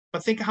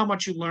 But think of how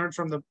much you learned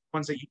from the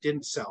ones that you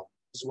didn't sell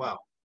as well.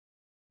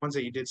 Ones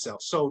that you did sell.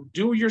 So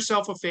do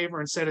yourself a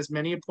favor and set as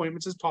many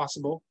appointments as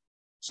possible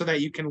so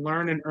that you can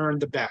learn and earn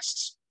the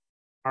best.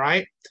 All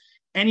right?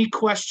 Any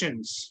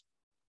questions?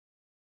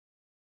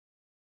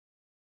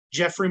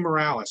 Jeffrey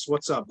Morales,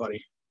 what's up,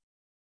 buddy?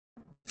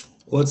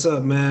 What's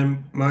up,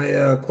 man?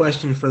 My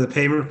question for the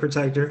payment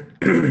protector.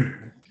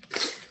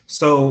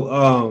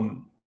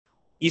 So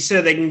you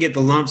said they can get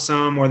the lump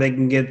sum or they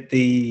can get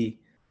the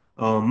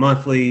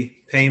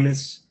monthly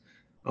payments.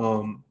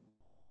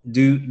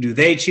 do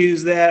they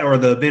choose that, or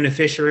the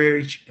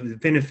beneficiary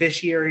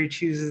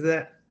chooses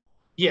that?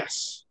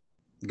 Yes.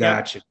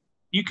 Gotcha. Yep.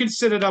 You can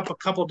set it up a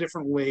couple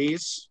different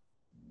ways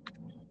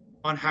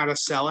on how to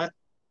sell it.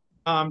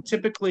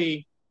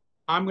 Typically,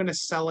 I'm going to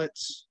sell it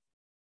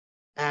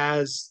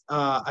as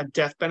a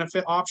death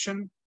benefit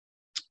option.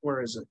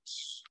 Where is it?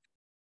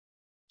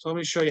 So let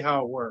me show you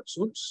how it works.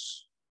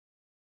 Oops.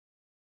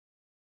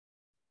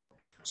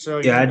 So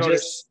Yeah, you go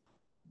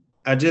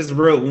I just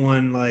wrote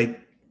one like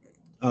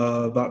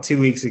about 2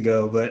 weeks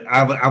ago, but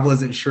I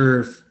wasn't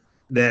sure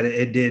that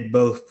it did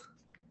both.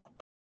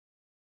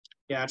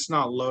 yeah, it's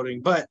not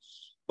loading. But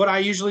what I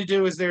usually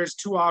do is there's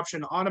two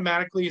options.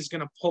 Automatically is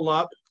going to pull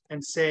up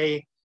and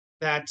say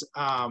that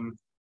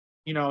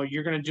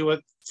you're going to do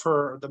it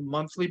for the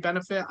monthly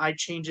benefit. I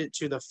change it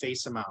to the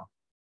face amount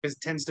because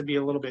it tends to be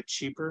a little bit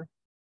cheaper.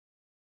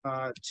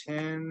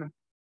 10,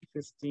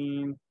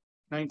 15,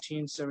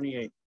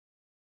 1978.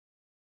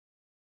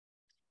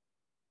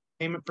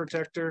 Payment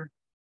protector.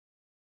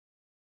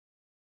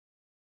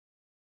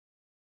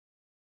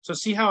 So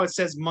see how it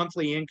says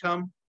monthly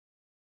income,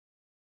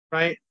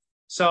 right?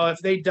 So if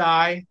they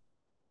die,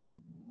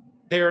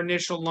 their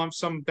initial lump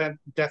sum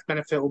death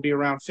benefit will be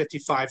around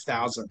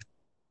 $55,000,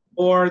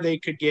 or they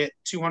could get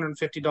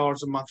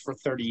 $250 a month for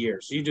 30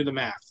 years. You do the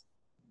math;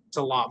 it's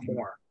a lot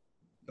more.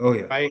 Oh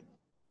yeah, right?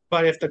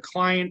 But if the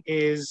client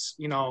is,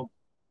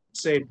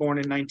 say born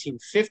in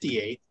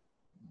 1958,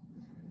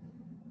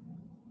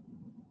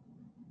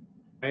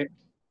 right?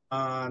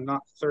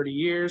 Not 30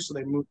 years, so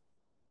they moved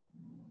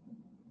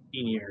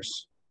 15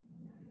 years.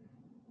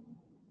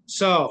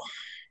 So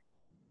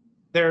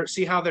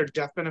see how their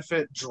death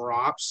benefit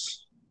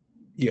drops,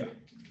 yeah,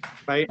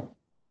 right?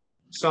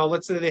 So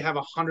let's say they have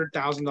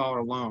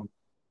 $100,000 loan.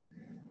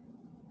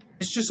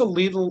 It's just a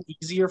little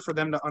easier for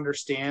them to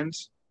understand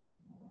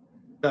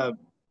the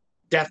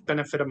death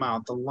benefit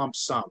amount, the lump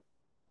sum,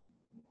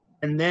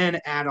 and then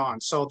add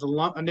on. So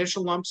the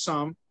initial lump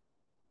sum,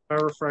 if I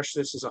refresh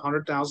this, is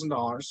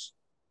 $100,000.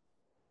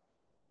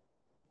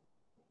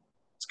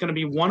 It's going to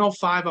be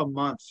 $105 a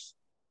month,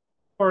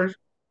 or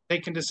they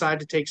can decide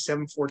to take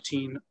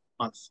 $714 a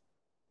month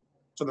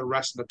for the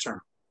rest of the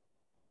term.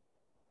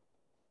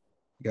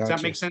 gotcha.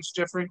 Does that make sense,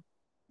 Jeffrey?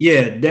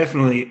 Yeah,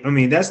 definitely. I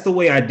mean, that's the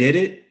way I did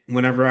it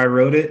whenever I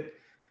wrote it.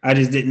 I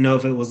just didn't know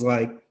if it was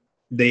like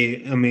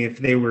if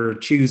they were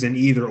choosing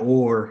either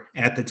or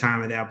at the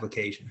time of the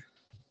application.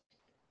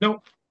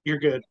 Nope, you're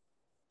good.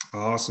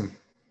 Awesome.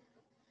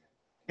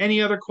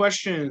 Any other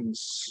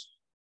questions?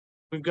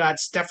 We've got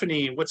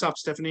Stephanie. What's up,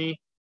 Stephanie?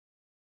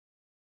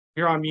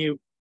 You're on mute.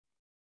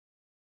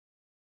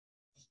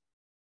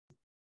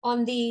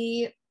 On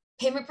the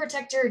payment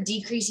protector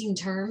decreasing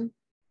term,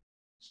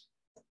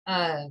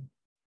 does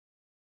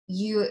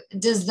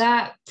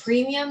that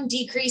premium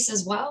decrease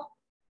as well?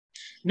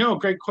 No,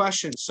 great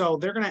question. So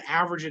they're going to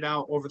average it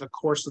out over the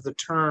course of the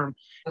term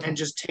and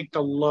just take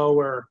the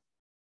lower,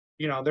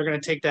 they're going to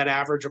take that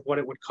average of what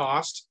it would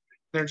cost.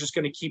 They're just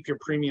going to keep your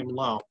premium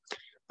low.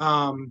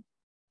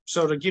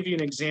 So to give you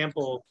an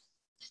example,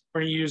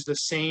 we're going to use the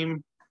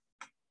same.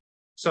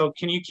 So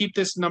can you keep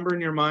this number in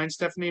your mind,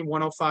 Stephanie?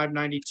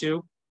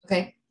 105.92.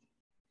 Okay.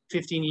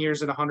 15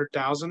 years at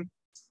 100,000.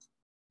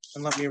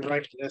 And let me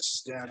write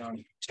this down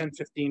on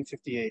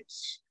 10/15/58.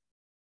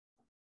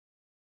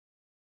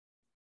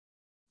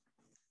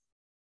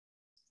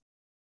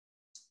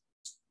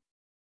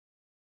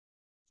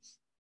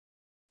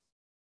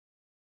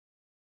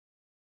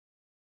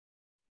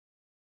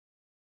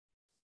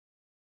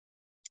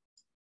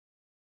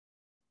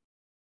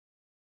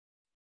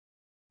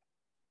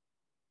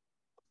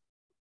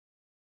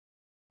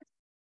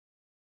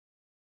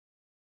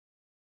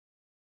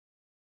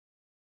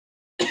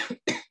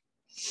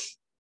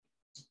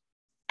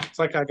 It's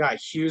like I got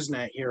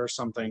HughesNet here or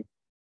something. I'm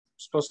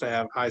supposed to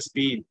have high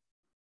speed.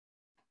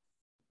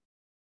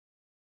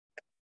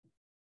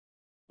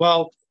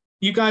 Well,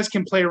 you guys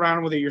can play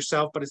around with it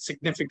yourself, but it's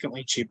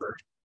significantly cheaper.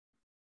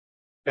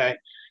 Okay.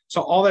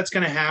 So all that's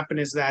going to happen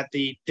is that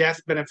the death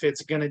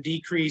benefit's going to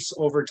decrease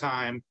over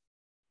time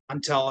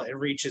until it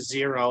reaches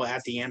zero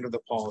at the end of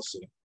the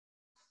policy.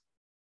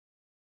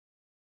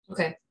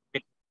 Okay.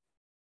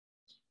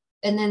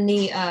 And then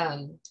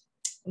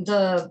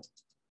the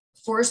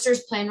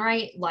Forrester's plan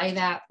right live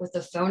app with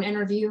the phone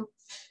interview,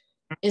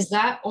 is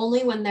that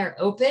only when they're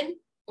open,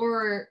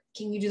 or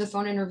can you do the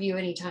phone interview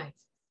anytime?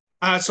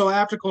 So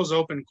Aptical's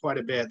open quite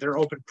a bit. They're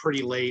open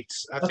pretty late.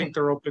 I think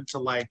they're open to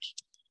like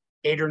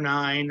 8 or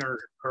 9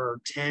 or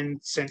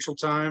 10 Central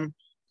Time.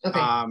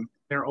 Okay.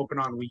 They're open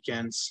on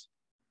weekends.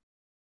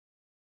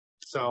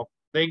 So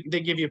they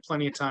give you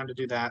plenty of time to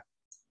do that.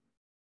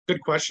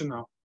 Good question,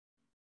 though.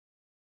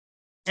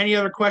 Any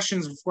other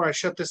questions before I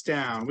shut this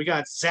down? We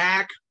got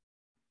Zach.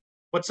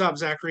 What's up,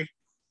 Zachary?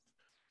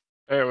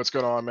 Hey, what's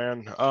going on,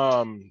 man?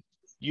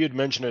 You had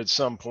mentioned at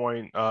some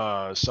point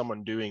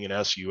someone doing an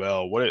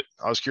SUL.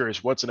 I was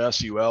curious, what's an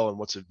SUL and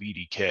what's a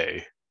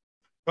VDK?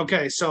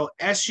 Okay, so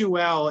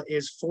SUL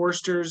is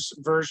Forrester's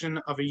version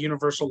of a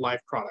universal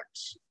life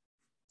product.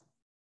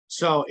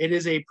 So it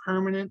is a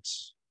permanent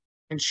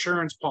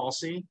insurance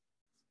policy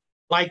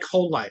like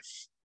whole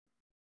life.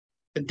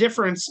 The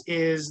difference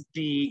is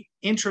the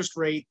interest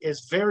rate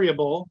is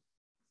variable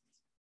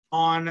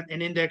on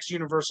an index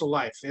universal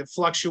life. It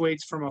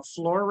fluctuates from a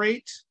floor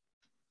rate,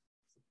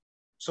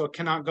 so it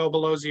cannot go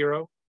below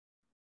 0,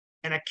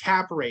 and a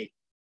cap rate,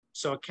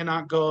 so it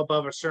cannot go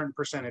above a certain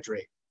percentage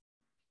rate.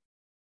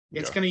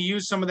 It's going to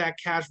use some of that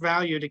cash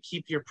value to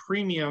keep your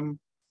premium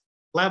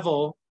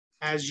level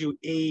as you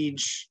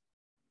age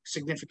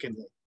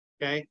significantly,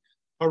 okay?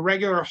 A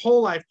regular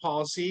whole life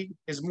policy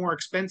is more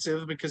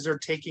expensive because they're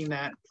taking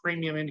that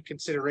premium into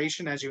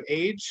consideration as you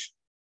age.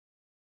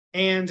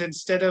 And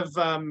instead of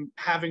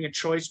having a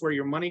choice where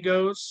your money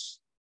goes,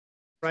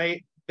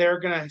 right, they're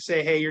going to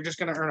say, hey, you're just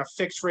going to earn a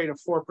fixed rate of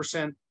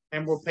 4%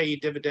 and we'll pay you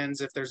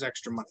dividends if there's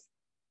extra money.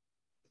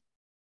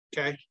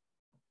 Okay.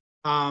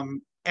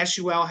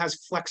 SUL has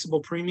flexible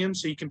premium,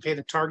 so you can pay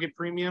the target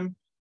premium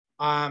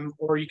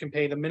or you can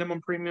pay the minimum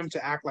premium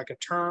to act like a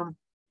term.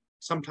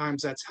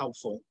 Sometimes that's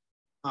helpful.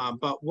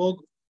 But we'll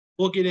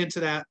get into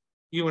that.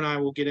 You and I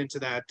will get into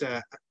that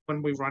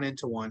when we run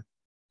into one.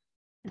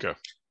 Okay.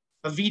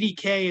 A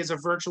VDK is a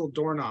virtual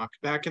door knock.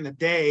 Back in the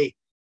day,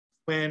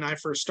 when I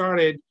first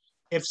started,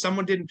 if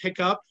someone didn't pick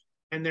up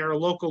and they're a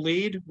local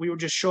lead, we would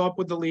just show up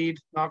with the lead,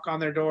 knock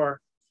on their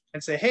door,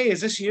 and say, hey,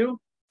 is this you?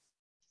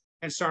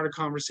 And start a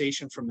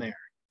conversation from there.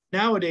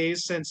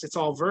 Nowadays, since it's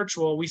all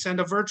virtual, we send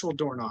a virtual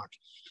door knock.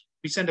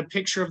 We send a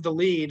picture of the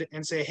lead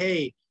and say,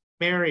 hey,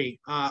 Mary,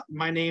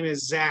 my name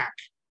is Zach.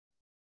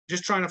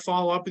 Just trying to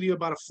follow up with you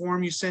about a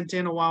form you sent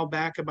in a while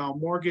back about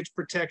mortgage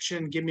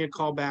protection. Give me a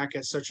call back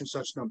at such and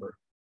such number.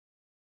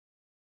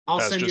 I'll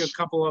send you a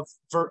couple of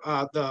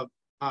the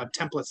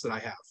templates that I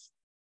have.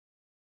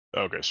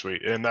 Okay,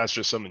 sweet. And that's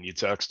just something you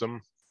text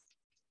them?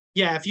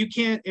 Yeah, if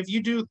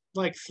you do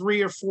like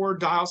 3 or 4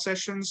 dial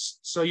sessions,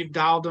 so you've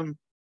dialed them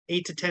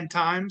 8 to 10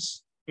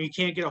 times, and you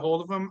can't get a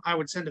hold of them, I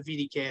would send a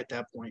VDK at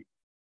that point.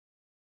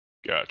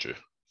 Gotcha.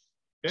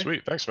 Okay.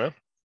 Sweet. Thanks, man.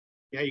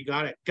 Yeah, you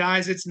got it.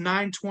 Guys, it's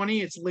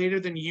 9:20. It's later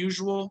than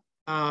usual.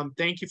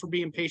 Thank you for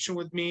being patient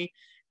with me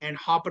and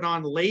hopping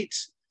on late.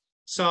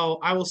 So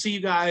I will see you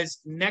guys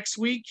next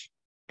week,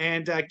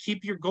 and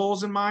keep your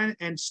goals in mind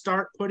and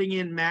start putting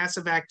in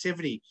massive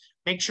activity.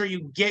 Make sure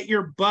you get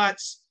your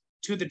butts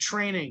to the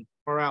training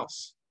or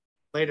else.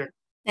 Later.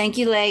 Thank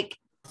you, Lake.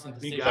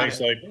 You got Thanks,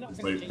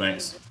 it. Lake.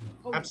 Thanks.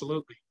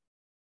 Absolutely.